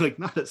 empty, like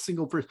not a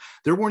single person.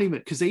 There weren't even,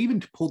 because they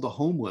even pulled the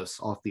homeless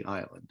off the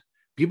island.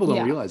 People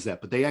don't realize that,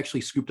 but they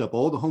actually scooped up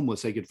all the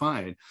homeless they could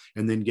find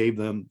and then gave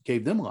them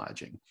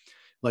lodging.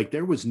 Like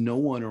there was no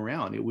one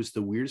around. It was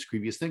the weirdest,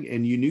 creepiest thing.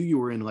 And you knew you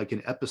were in like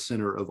an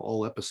epicenter of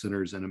all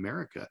epicenters in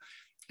America.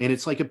 And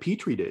it's like a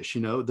petri dish,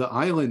 the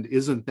island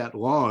isn't that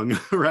long,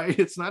 right?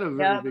 It's not a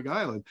very big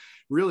island,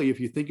 really,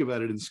 if you think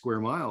about it in square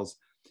miles.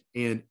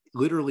 And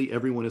literally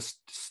everyone is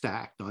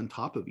stacked on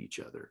top of each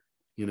other.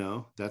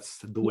 That's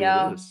the way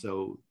it is.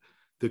 So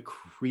the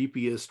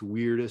creepiest,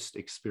 weirdest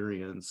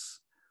experience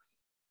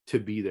to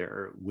be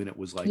there when it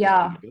was like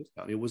a ghost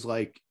town. It was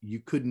like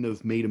you couldn't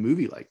have made a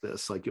movie like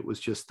this. Like it was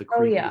just the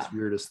creepiest,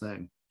 weirdest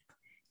thing.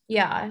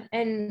 Yeah.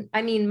 And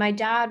I mean, my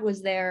dad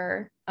was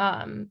there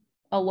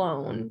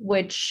alone,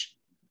 which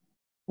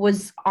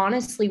was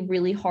honestly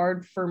really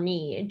hard for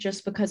me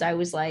just because I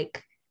was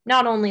like,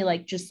 not only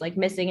like just like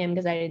missing him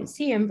because I didn't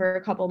see him for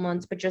a couple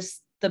months, but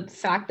just the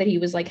fact that he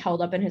was like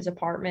held up in his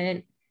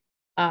apartment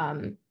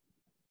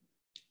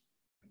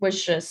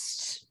was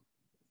just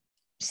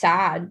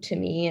sad to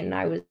me. And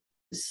I would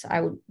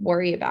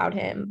worry about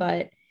him,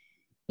 but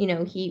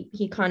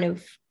he kind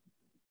of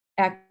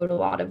echoed a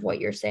lot of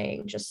what you're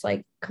saying, just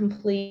like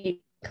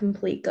complete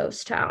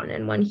ghost town.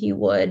 And when he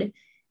would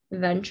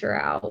venture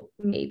out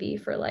maybe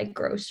for like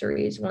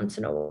groceries once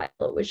in a while,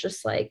 it was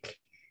just like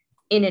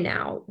in and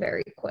out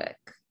very quick.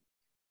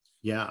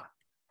 Yeah,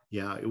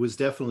 it was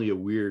definitely a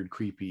weird,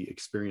 creepy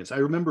experience. I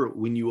remember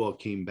when you all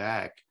came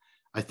back,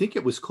 I think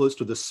it was close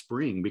to the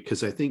spring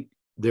because I think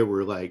there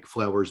were like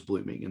flowers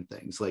blooming and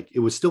things. Like it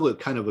was still a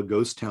kind of a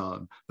ghost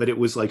town, but it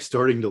was like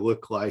starting to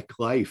look like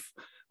life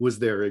was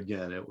there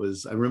again.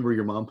 I remember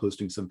your mom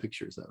posting some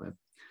pictures of it.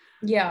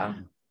 Yeah.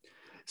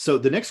 So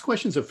the next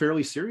question is a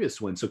fairly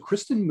serious one. So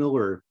Kristen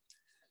Miller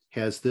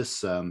has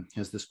this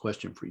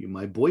question for you.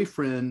 My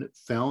boyfriend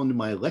found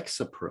my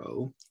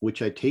Lexapro,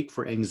 which I take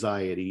for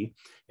anxiety,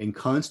 and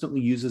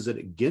constantly uses it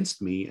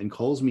against me and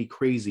calls me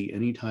crazy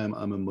anytime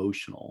I'm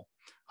emotional.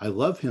 I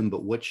love him,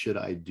 but what should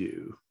I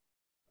do?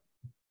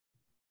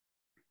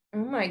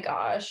 Oh my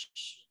gosh.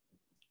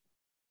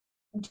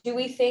 Do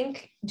we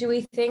think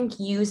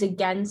use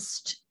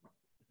against,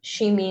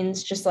 she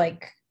means just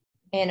like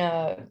in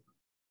a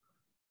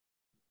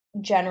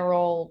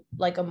general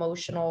like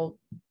emotional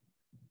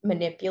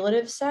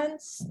manipulative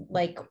sense?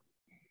 Like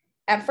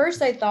at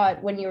first I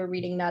thought when you were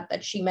reading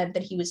that she meant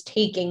that he was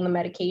taking the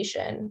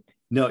medication.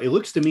 No, it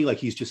looks to me like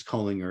he's just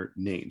calling her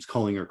names,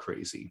 calling her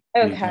crazy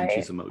anytime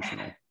she's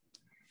emotional.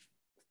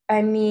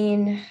 I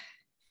mean,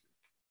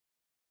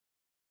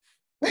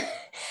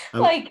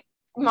 like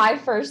my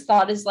first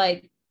thought is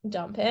like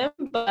dump him,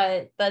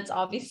 but that's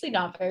obviously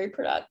not very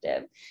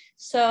productive.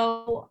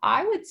 So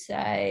I would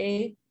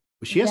say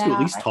she has to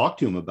at least talk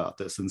to him about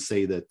this and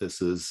say that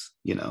this is,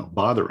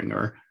 bothering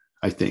her,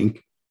 I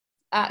think.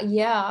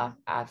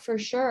 For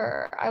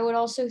sure. I would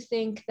also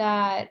think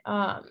that,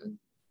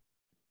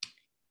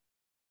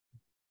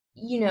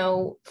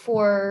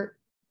 for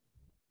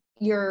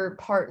your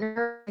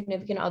partner,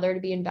 significant other to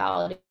be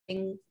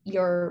invalidating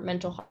your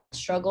mental health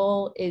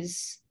struggle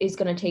is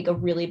going to take a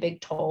really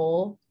big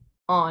toll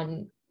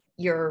on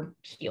your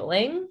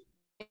healing.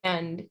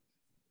 And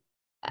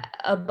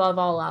above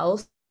all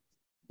else,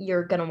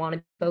 you're going to want to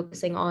be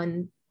focusing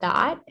on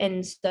that.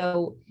 And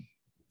so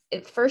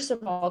first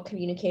of all,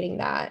 communicating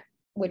that,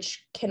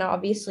 which can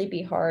obviously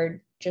be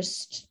hard,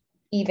 just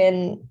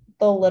even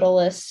the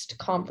littlest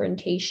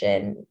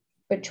confrontation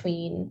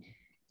between,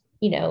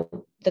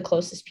 the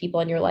closest people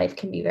in your life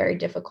can be very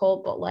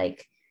difficult, but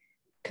like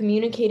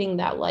communicating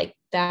that like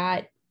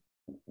that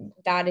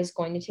is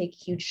going to take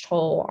a huge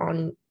toll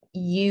on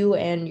you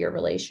and your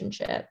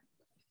relationship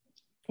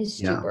is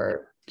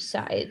super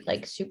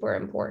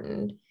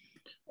important.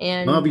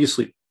 And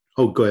obviously,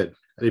 oh, go ahead.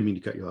 I didn't mean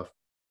to cut you off.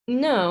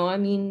 No, I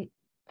mean,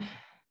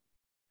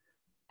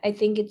 I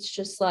think it's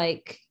just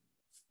like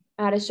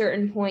at a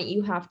certain point,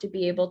 you have to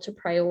be able to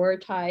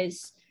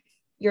prioritize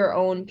your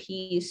own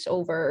peace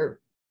over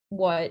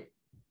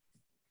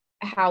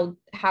how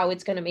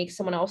it's going to make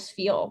someone else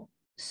feel.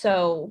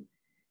 So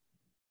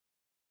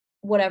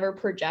whatever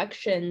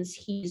projections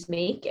he's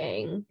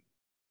making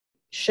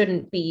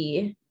shouldn't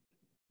be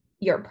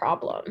your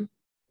problem.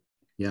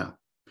 Yeah.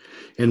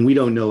 And we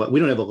don't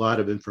have a lot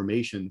of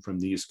information from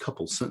these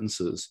couple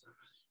sentences,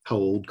 how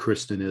old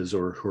Kristen is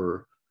or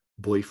her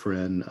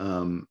boyfriend.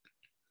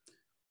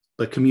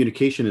 But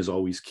communication is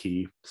always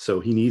key. So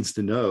he needs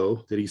to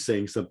know that he's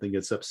saying something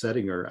that's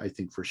upsetting her, I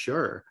think, for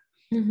sure.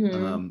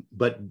 Mm-hmm.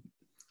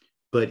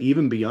 But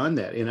even beyond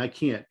that, and I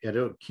can't, at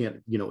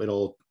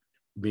all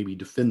maybe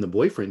defend the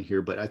boyfriend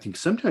here, but I think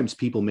sometimes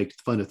people make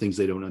fun of things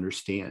they don't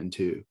understand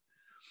too.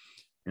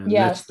 And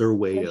that's their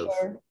way of,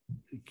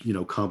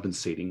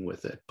 compensating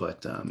with it.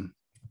 But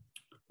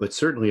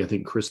certainly I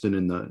think Kristen,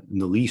 in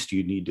the least,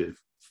 you need to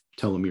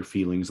tell him your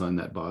feelings on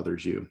that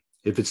bothers you.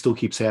 If it still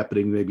keeps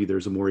happening, maybe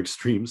there's a more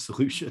extreme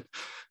solution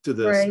to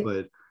this,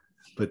 right.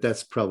 But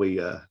that's probably,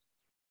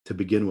 to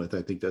begin with,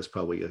 I think that's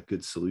probably a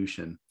good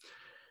solution.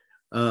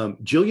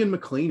 Jillian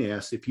McLean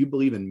asks if you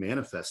believe in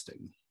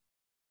manifesting.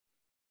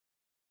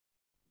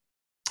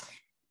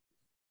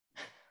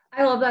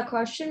 I love that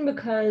question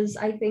because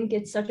I think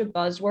it's such a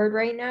buzzword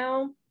right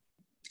now.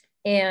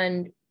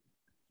 And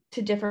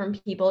to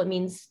different people, it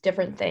means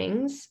different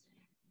things.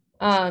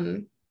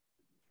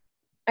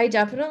 I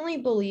definitely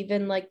believe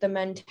in like the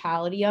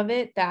mentality of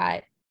it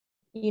that,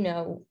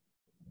 you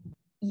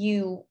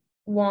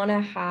want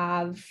to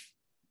have,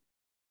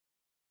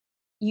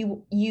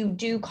 you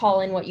do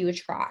call in what you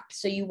attract.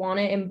 So you want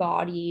to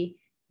embody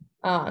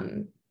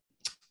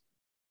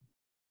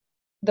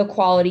the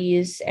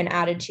qualities and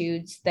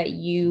attitudes that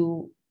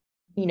you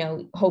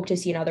hope to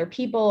see in other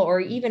people, or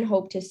even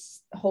hope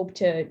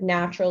to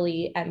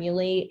naturally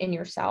emulate in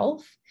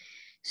yourself.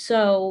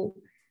 So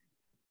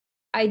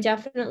I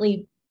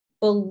definitely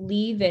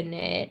believe in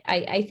it.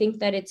 I think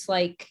that it's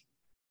like,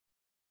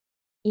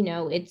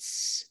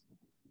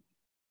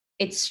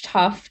 it's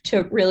tough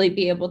to really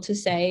be able to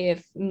say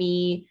if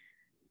me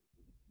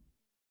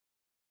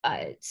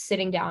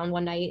sitting down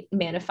one night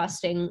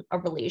manifesting a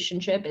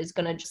relationship is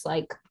gonna just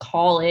like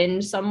call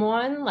in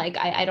someone. Like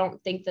I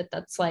don't think that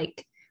that's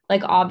like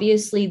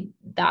obviously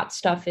that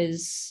stuff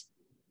is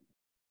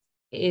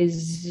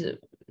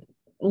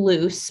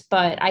loose,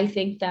 but I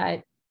think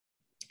that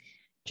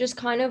just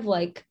kind of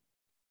like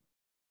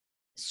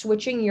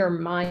switching your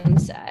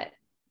mindset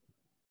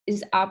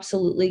is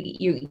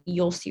absolutely,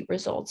 you'll see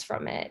results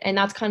from it. And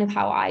that's kind of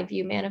how I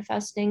view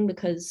manifesting,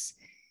 because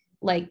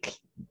like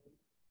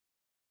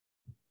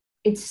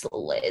it's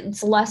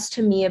less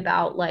to me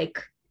about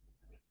like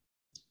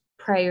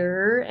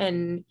prayer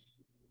and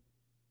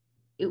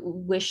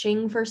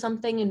wishing for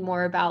something, and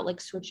more about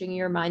like switching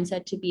your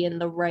mindset to be in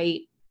the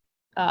right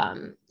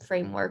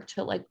framework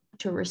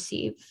to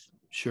receive.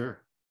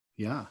 Sure.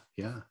 Yeah.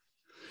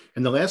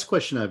 And the last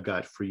question I've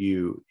got for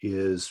you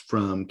is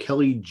from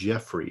Kelly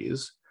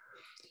Jeffries.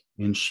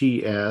 And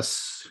she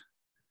asks,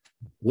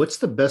 what's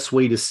the best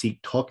way to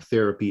seek talk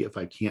therapy if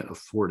I can't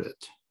afford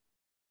it?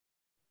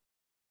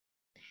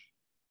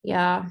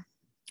 Yeah.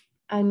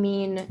 I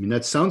mean,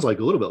 that sounds like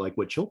a little bit like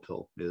what Chill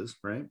Pill is,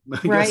 right?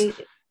 Right.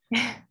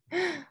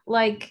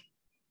 Like,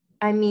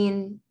 I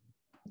mean,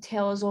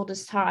 tale as old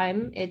as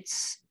time.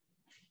 It's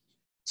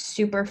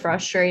super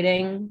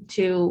frustrating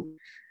to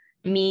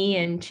me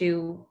and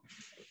to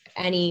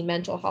any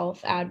mental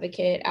health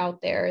advocate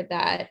out there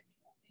that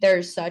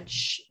there's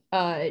such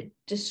a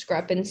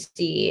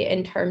discrepancy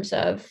in terms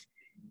of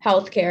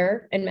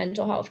healthcare and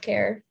mental health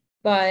care.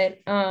 But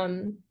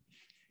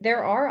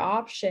there are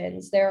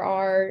options. There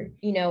are,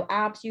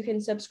 apps you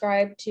can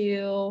subscribe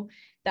to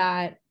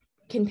that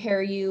can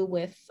pair you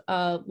with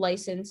a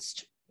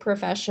licensed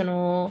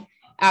professional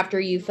after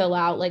you fill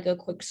out like a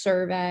quick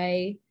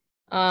survey.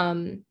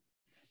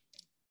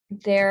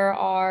 There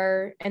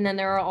are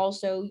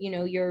also,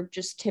 your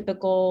just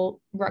typical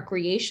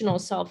recreational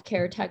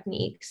self-care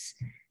techniques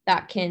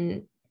that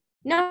can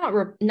not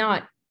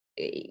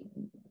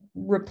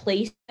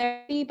replace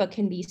therapy, but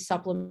can be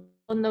supplemental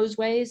in those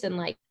ways. And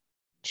like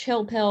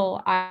Chill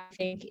Pill, I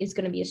think, is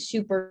going to be a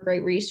super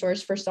great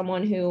resource for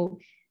someone who,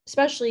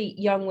 especially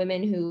young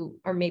women who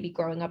are maybe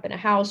growing up in a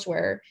house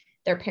where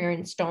their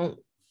parents don't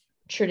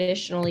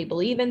traditionally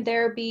believe in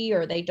therapy,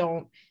 or they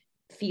don't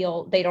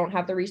feel they don't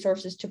have the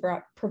resources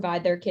to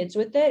provide their kids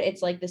with it.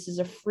 It's like, this is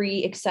a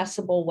free,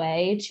 accessible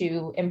way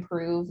to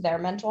improve their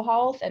mental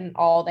health, and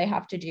all they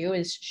have to do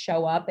is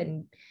show up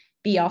and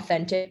be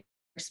authentic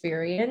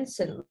experience,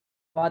 and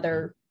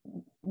other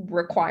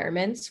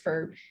requirements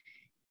for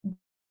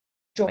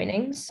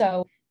joining.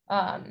 So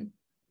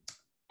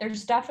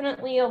there's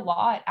definitely a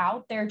lot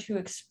out there to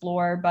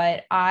explore,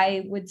 but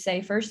I would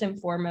say first and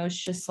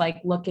foremost, just like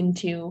look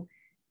into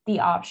the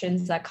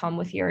options that come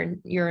with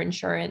your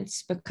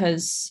insurance,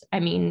 because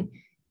I mean,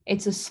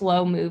 it's a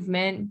slow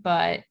movement,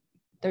 but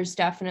there's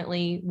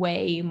definitely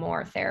way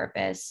more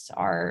therapists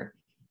are,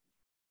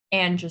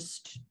 and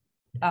just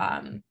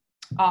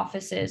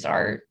offices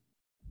are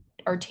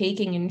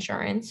taking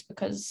insurance,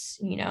 because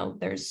you know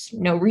there's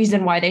no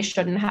reason why they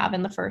shouldn't have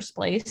in the first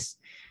place.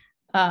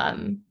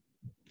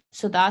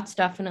 So that's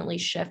definitely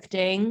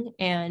shifting,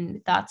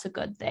 and that's a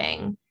good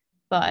thing.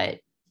 But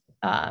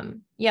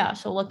yeah,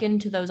 so look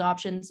into those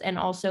options. And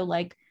also,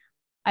 like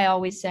I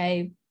always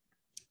say,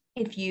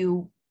 if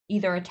you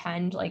either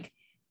attend like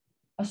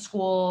a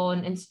school,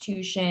 an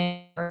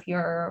institution, or if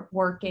you're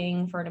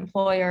working for an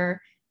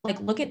employer, like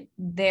look at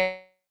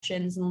their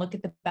options and look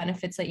at the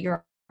benefits that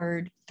you're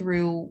offered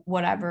through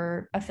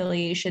whatever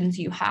affiliations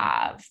you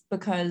have,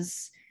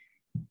 because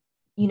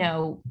you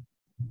know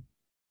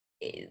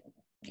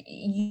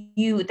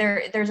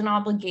there's an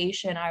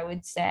obligation, I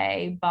would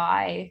say,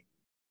 by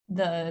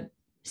the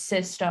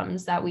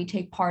systems that we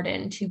take part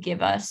in to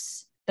give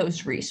us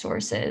those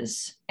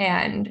resources.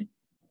 And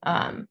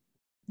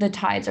the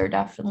tides are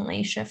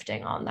definitely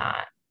shifting on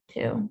that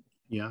too.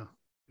 Yeah.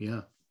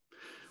 Yeah.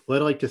 Well,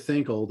 I'd like to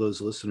thank all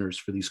those listeners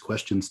for these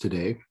questions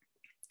today.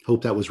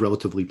 Hope that was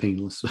relatively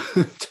painless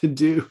to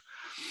do.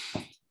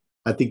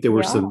 I think there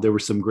were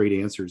some great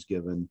answers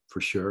given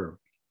for sure.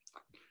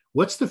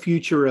 What's the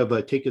future of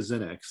Take a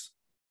Xanax?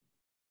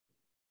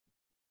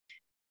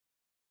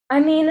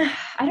 I mean,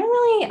 I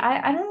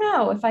don't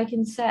know if I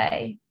can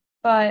say,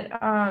 but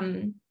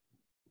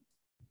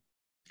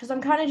because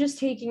I'm kind of just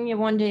taking it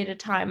one day at a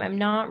time. I'm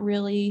not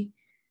really,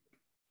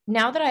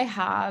 now that I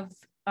have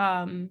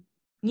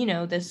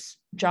this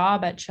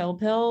job at Chill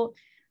Pill,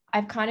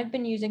 I've kind of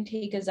been using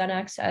Take a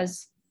Xanax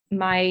as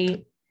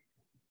my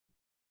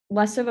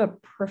less of a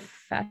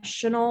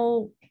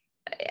professional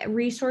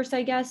resource,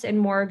 I guess, and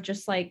more of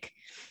just like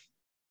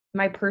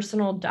my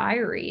personal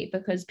diary,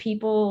 because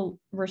people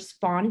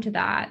respond to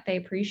that. They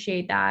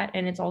appreciate that.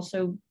 And it's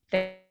also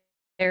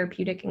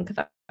therapeutic and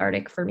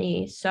cathartic for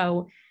me.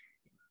 So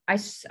I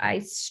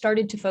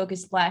started to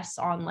focus less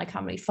on like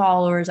how many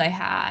followers I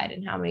had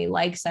and how many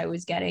likes I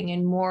was getting,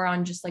 and more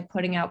on just like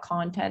putting out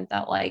content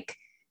that like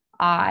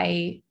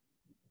I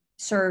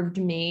served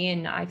me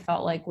and I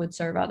felt like would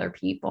serve other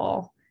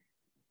people.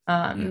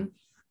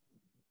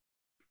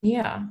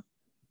 Yeah.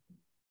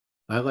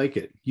 I like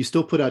it. You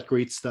still put out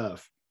great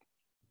stuff.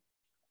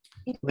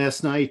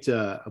 Last night,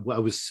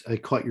 I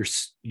caught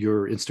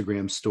your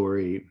Instagram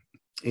story,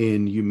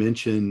 and you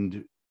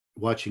mentioned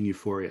watching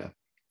Euphoria.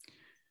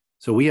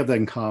 So we have that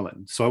in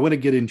common. So I want to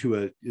get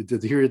into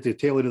here at the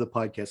tail end of the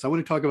podcast. I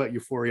want to talk about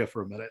Euphoria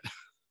for a minute.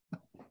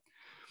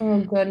 Oh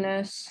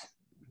goodness.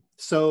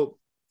 So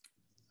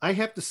I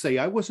have to say,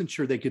 I wasn't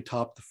sure they could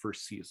top the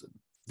first season.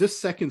 This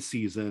second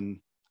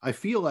season, I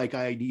feel like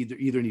I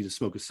either need to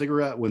smoke a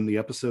cigarette when the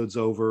episode's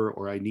over,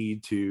 or I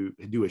need to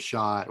do a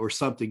shot or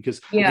something,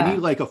 because I need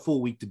like a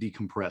full week to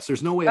decompress.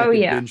 There's no way I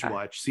can binge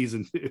watch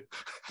season 2.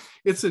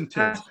 It's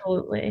intense.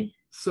 Absolutely.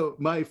 So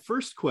my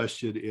first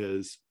question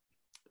is,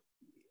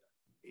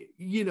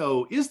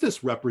 is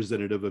this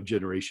representative of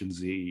Generation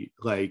Z?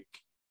 Like,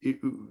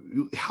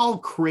 how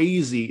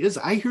crazy is,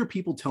 I hear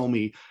people tell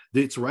me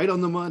that it's right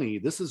on the money.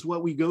 This is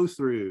what we go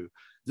through.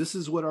 This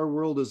is what our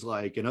world is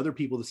like. And other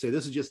people that say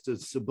this is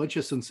just a bunch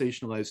of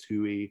sensationalized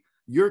hooey.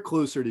 You're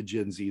closer to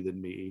Gen Z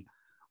than me.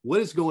 What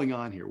is going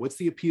on here? What's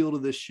the appeal to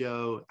this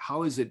show?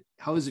 How is it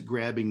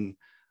grabbing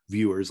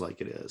viewers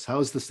like it is? How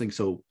is this thing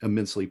so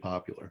immensely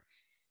popular?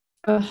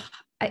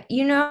 I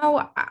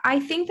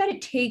think that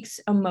it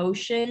takes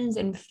emotions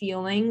and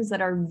feelings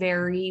that are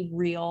very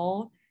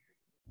real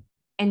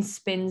and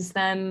spins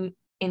them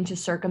into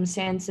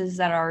circumstances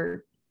that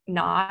are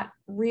not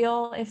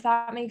real, if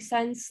that makes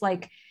sense.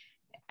 Like,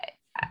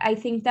 I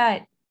think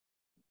that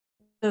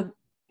the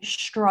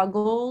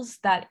struggles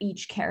that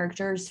each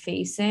character is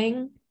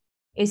facing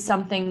is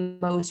something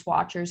most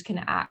viewers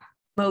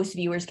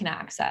can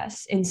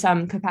access in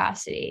some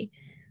capacity.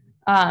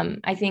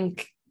 I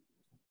think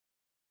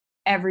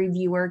every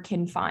viewer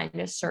can find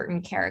a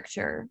certain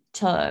character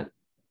to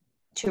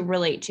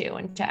relate to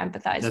and to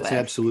empathize with. That's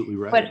absolutely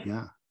right.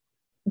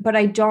 But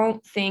I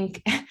don't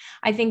think,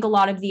 I think a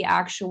lot of the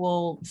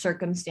actual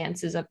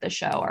circumstances of the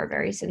show are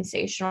very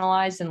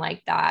sensationalized, and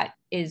like that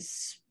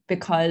is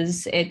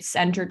because it's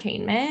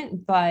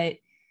entertainment. But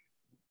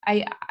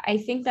I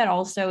think that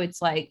also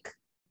it's like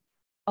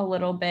a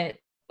little bit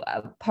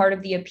part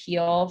of the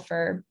appeal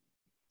for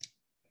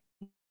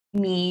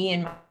me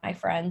and my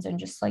friends and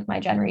just like my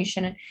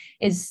generation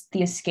is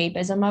the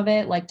escapism of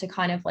it, like to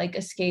kind of like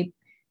escape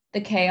the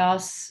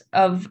chaos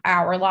of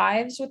our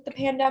lives with the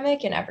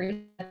pandemic and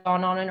everything that's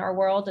gone on in our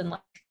world, and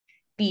like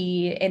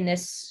be in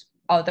this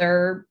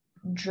other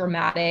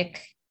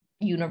dramatic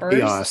universe.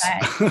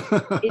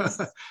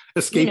 Chaos.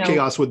 Escape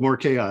chaos with more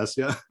chaos.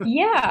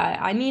 Yeah.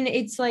 I mean,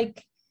 it's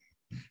like,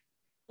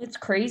 it's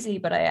crazy,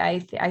 but I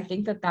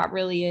think that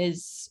really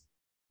is,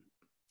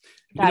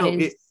 that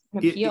is an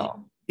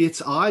appeal.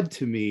 it's odd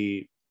to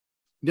me.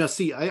 Now,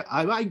 see,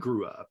 I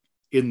grew up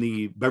in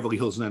the Beverly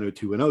Hills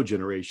 90210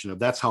 generation of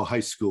that's how high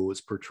school was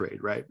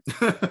portrayed, right?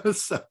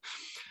 So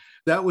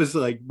that was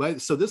like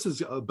so this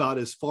is about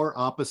as far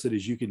opposite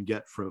as you can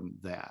get from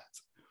that.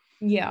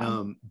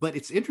 Yeah. But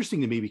it's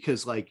interesting to me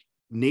because like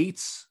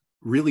Nate's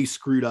really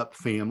screwed up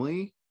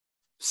family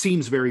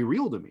seems very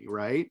real to me,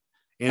 right?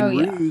 Oh, And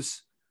yeah.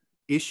 Rue's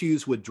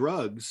issues with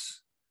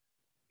drugs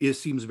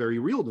seems very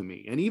real to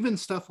me. And even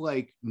stuff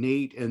like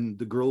Nate and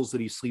the girls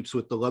that he sleeps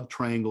with, the love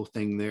triangle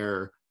thing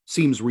there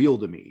seems real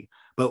to me.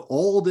 But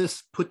all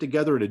this put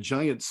together in a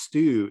giant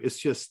stew, it's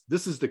just,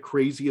 this is the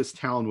craziest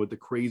town with the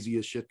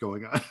craziest shit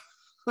going on.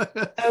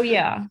 Oh,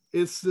 yeah.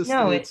 It's just,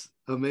 No, it's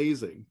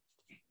amazing.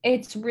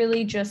 it's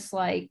really just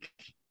like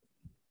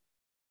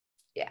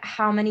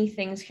how many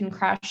things can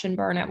crash and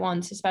burn at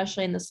once,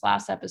 especially in this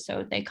last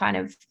episode. They kind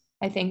of,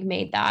 I think,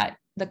 made that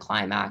the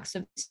climax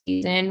of the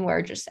season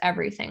where just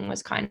everything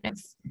was kind of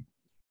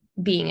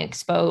being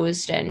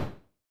exposed and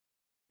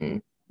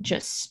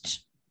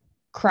just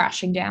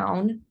crashing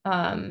down.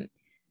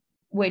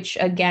 Which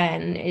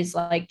again is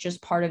like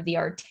just part of the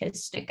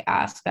artistic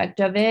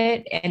aspect of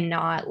it and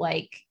not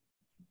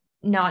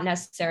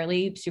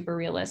necessarily super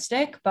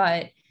realistic,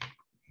 but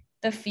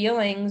the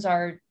feelings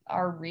are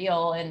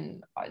real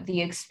and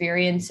the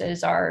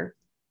experiences are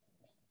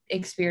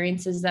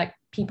experiences that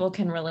people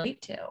can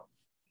relate to.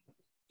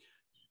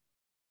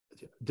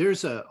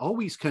 There's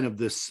always kind of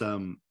this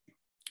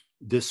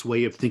this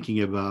way of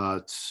thinking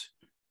about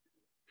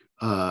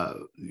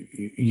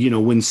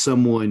when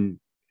someone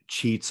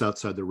cheats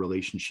outside the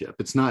relationship,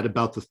 it's not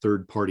about the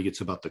third party,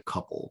 it's about the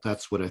couple.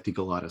 That's what I think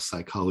a lot of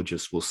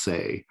psychologists will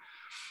say.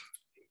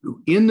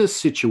 In this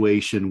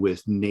situation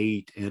with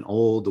Nate and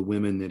all the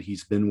women that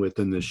he's been with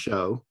in this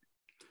show,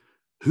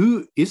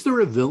 who is there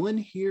a villain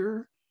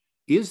here?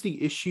 Is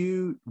the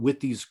issue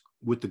with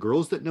the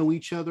girls that know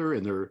each other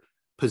and they're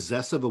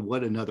possessive of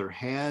what another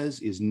has?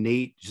 Is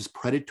Nate just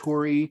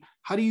predatory?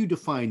 How do you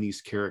define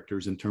these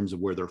characters in terms of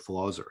where their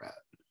flaws are at?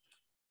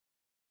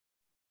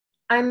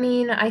 I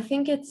mean, I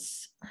think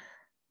it's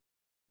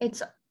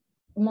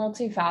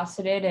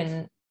multifaceted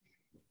in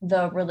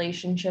the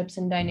relationships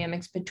and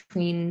dynamics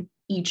between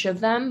each of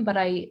them, but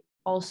I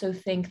also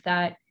think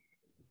that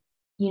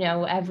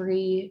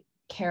every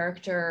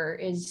character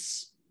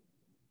is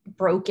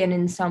broken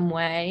in some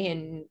way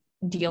and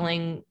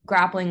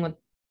grappling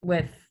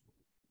with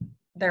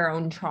their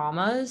own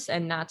traumas,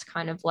 and that's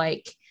kind of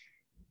like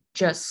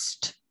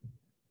just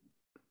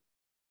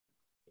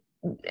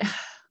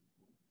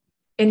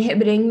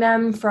inhibiting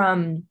them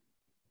from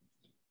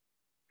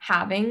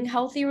having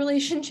healthy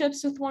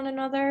relationships with one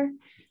another.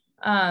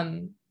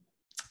 And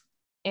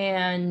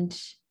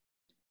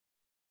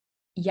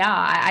yeah,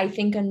 I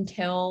think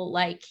until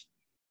like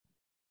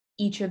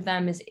each of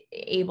them is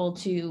able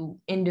to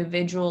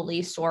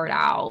individually sort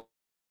out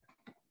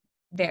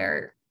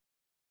their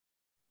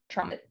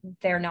trauma,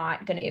 they're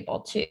not going to be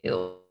able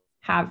to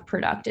have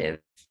productive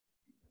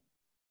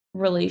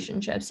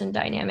relationships and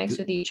dynamics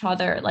with each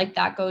other. Like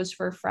that goes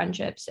for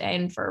friendships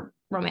and for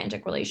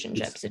romantic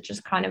relationships. It's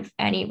just kind of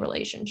any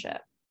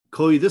relationship.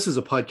 Chloe, this is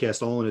a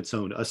podcast all on its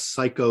own, a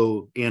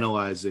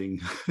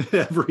psycho-analyzing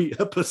every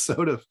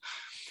episode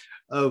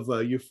of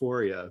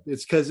Euphoria.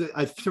 It's because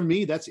for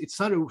me, it's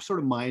not a sort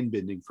of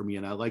mind-bending for me,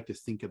 and I like to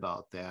think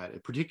about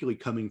that, particularly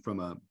coming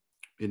from an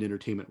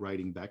entertainment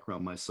writing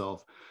background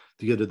myself,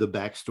 to get to the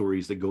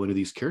backstories that go into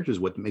these characters,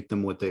 what make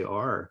them what they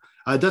are.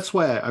 That's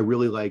why I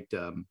really liked,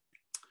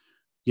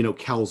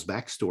 Cal's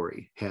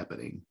backstory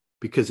happening,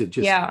 because it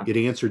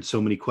answered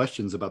so many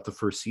questions about the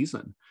first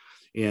season.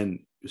 And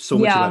so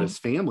much about his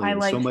family. I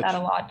and liked so much that a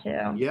lot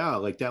too. Yeah,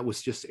 like that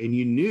was just, and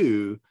you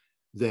knew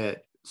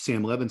that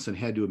Sam Levinson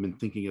had to have been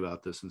thinking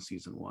about this in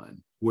season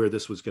one, where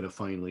this was going to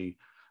finally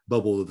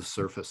bubble to the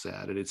surface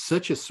at. And it's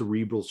such a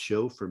cerebral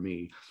show for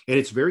me. And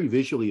it's very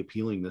visually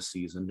appealing this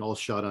season, all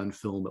shot on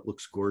film. It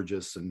looks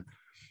gorgeous and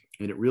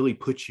it really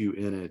puts you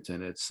in it.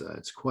 And it's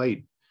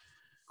quite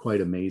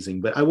amazing.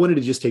 But I wanted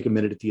to just take a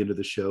minute at the end of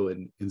the show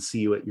and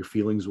see what your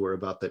feelings were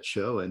about that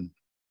show and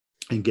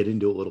get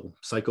into a little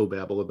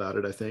psychobabble about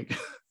it, I think.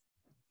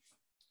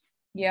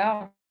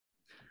 Yeah.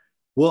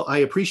 Well, I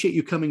appreciate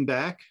you coming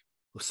back.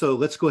 So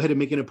let's go ahead and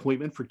make an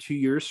appointment for 2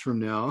 years from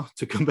now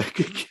to come back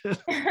again.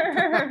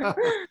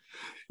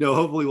 No,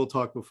 hopefully we'll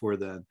talk before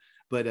then.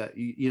 But,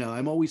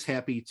 I'm always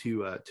happy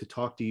to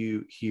talk to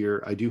you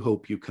here. I do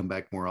hope you come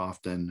back more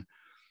often.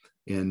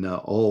 And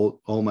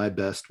all my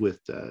best with,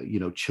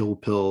 chill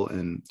pill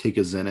and take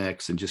a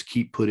Xanax and just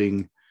keep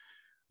putting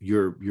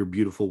your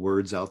beautiful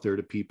words out there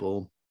to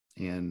people.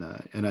 And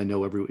I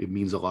know it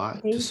means a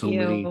lot to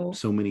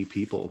so many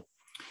people.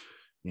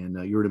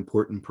 And you're an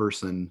important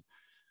person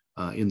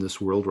in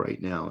this world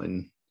right now.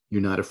 And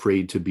you're not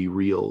afraid to be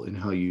real in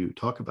how you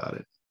talk about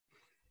it.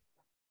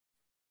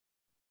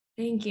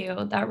 Thank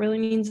you. That really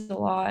means a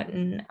lot.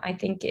 And I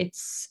think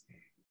it's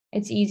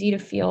easy to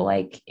feel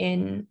like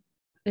in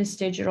this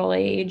digital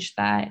age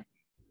that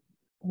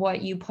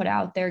what you put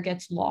out there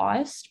gets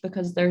lost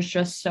because there's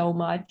just so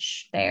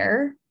much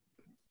there.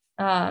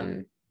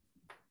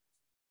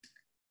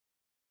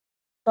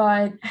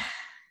 But,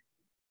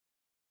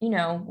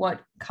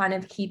 what kind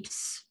of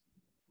keeps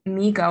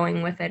me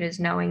going with it is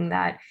knowing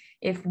that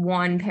if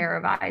one pair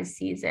of eyes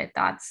sees it,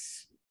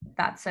 that's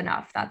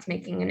enough. That's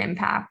making an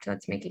impact.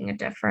 That's making a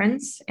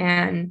difference.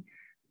 And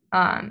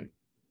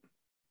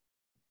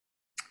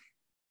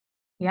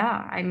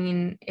yeah, I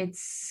mean,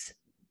 it's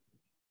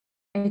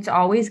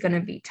always going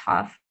to be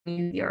tough.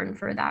 You yearn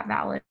for that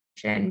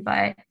validation,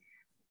 but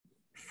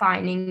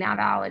finding that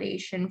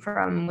validation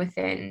from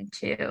within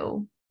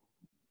too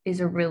is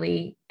a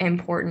really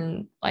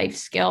important life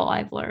skill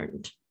I've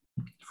learned.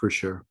 For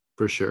sure.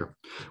 For sure.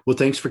 Well,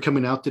 thanks for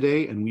coming out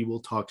today, and we will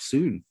talk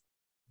soon.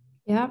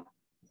 Yeah.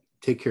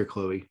 Take care,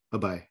 Chloe.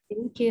 Bye-bye.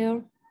 Thank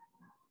you.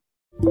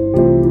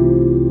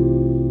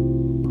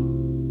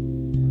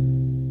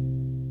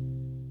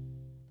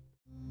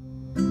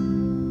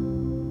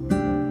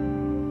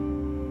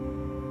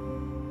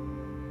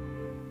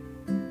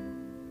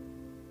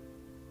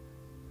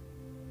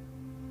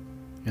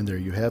 And there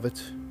you have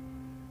it,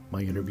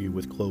 my interview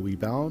with Chloe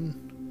Bown.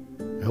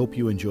 I hope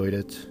you enjoyed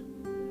it.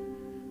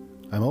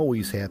 I'm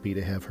always happy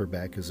to have her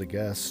back as a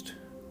guest.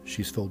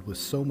 She's filled with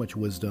so much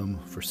wisdom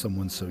for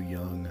someone so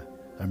young.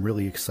 I'm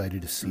really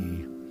excited to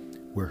see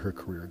where her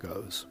career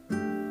goes.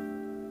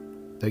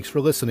 Thanks for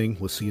listening.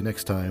 We'll see you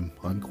next time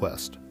on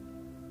Quest.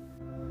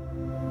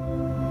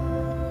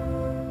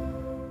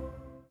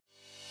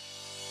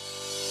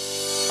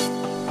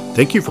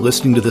 Thank you for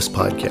listening to this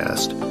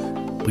podcast.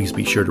 Please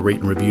be sure to rate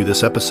and review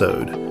this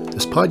episode.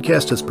 This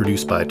podcast is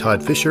produced by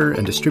Todd Fisher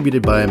and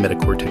distributed by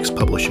Metacortex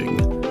Publishing.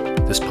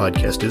 This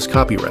podcast is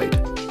copyright.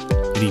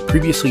 Any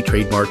previously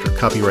trademarked or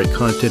copyright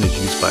content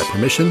is used by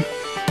permission.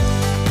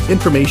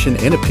 Information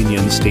and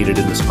opinions stated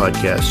in this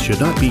podcast should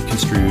not be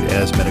construed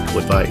as medical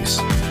advice.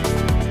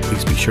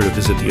 Please be sure to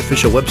visit the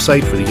official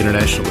website for the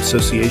International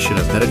Association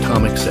of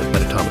Metatomics at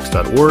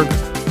metatomics.org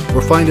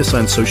or find us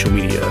on social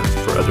media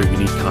for other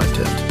unique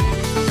content.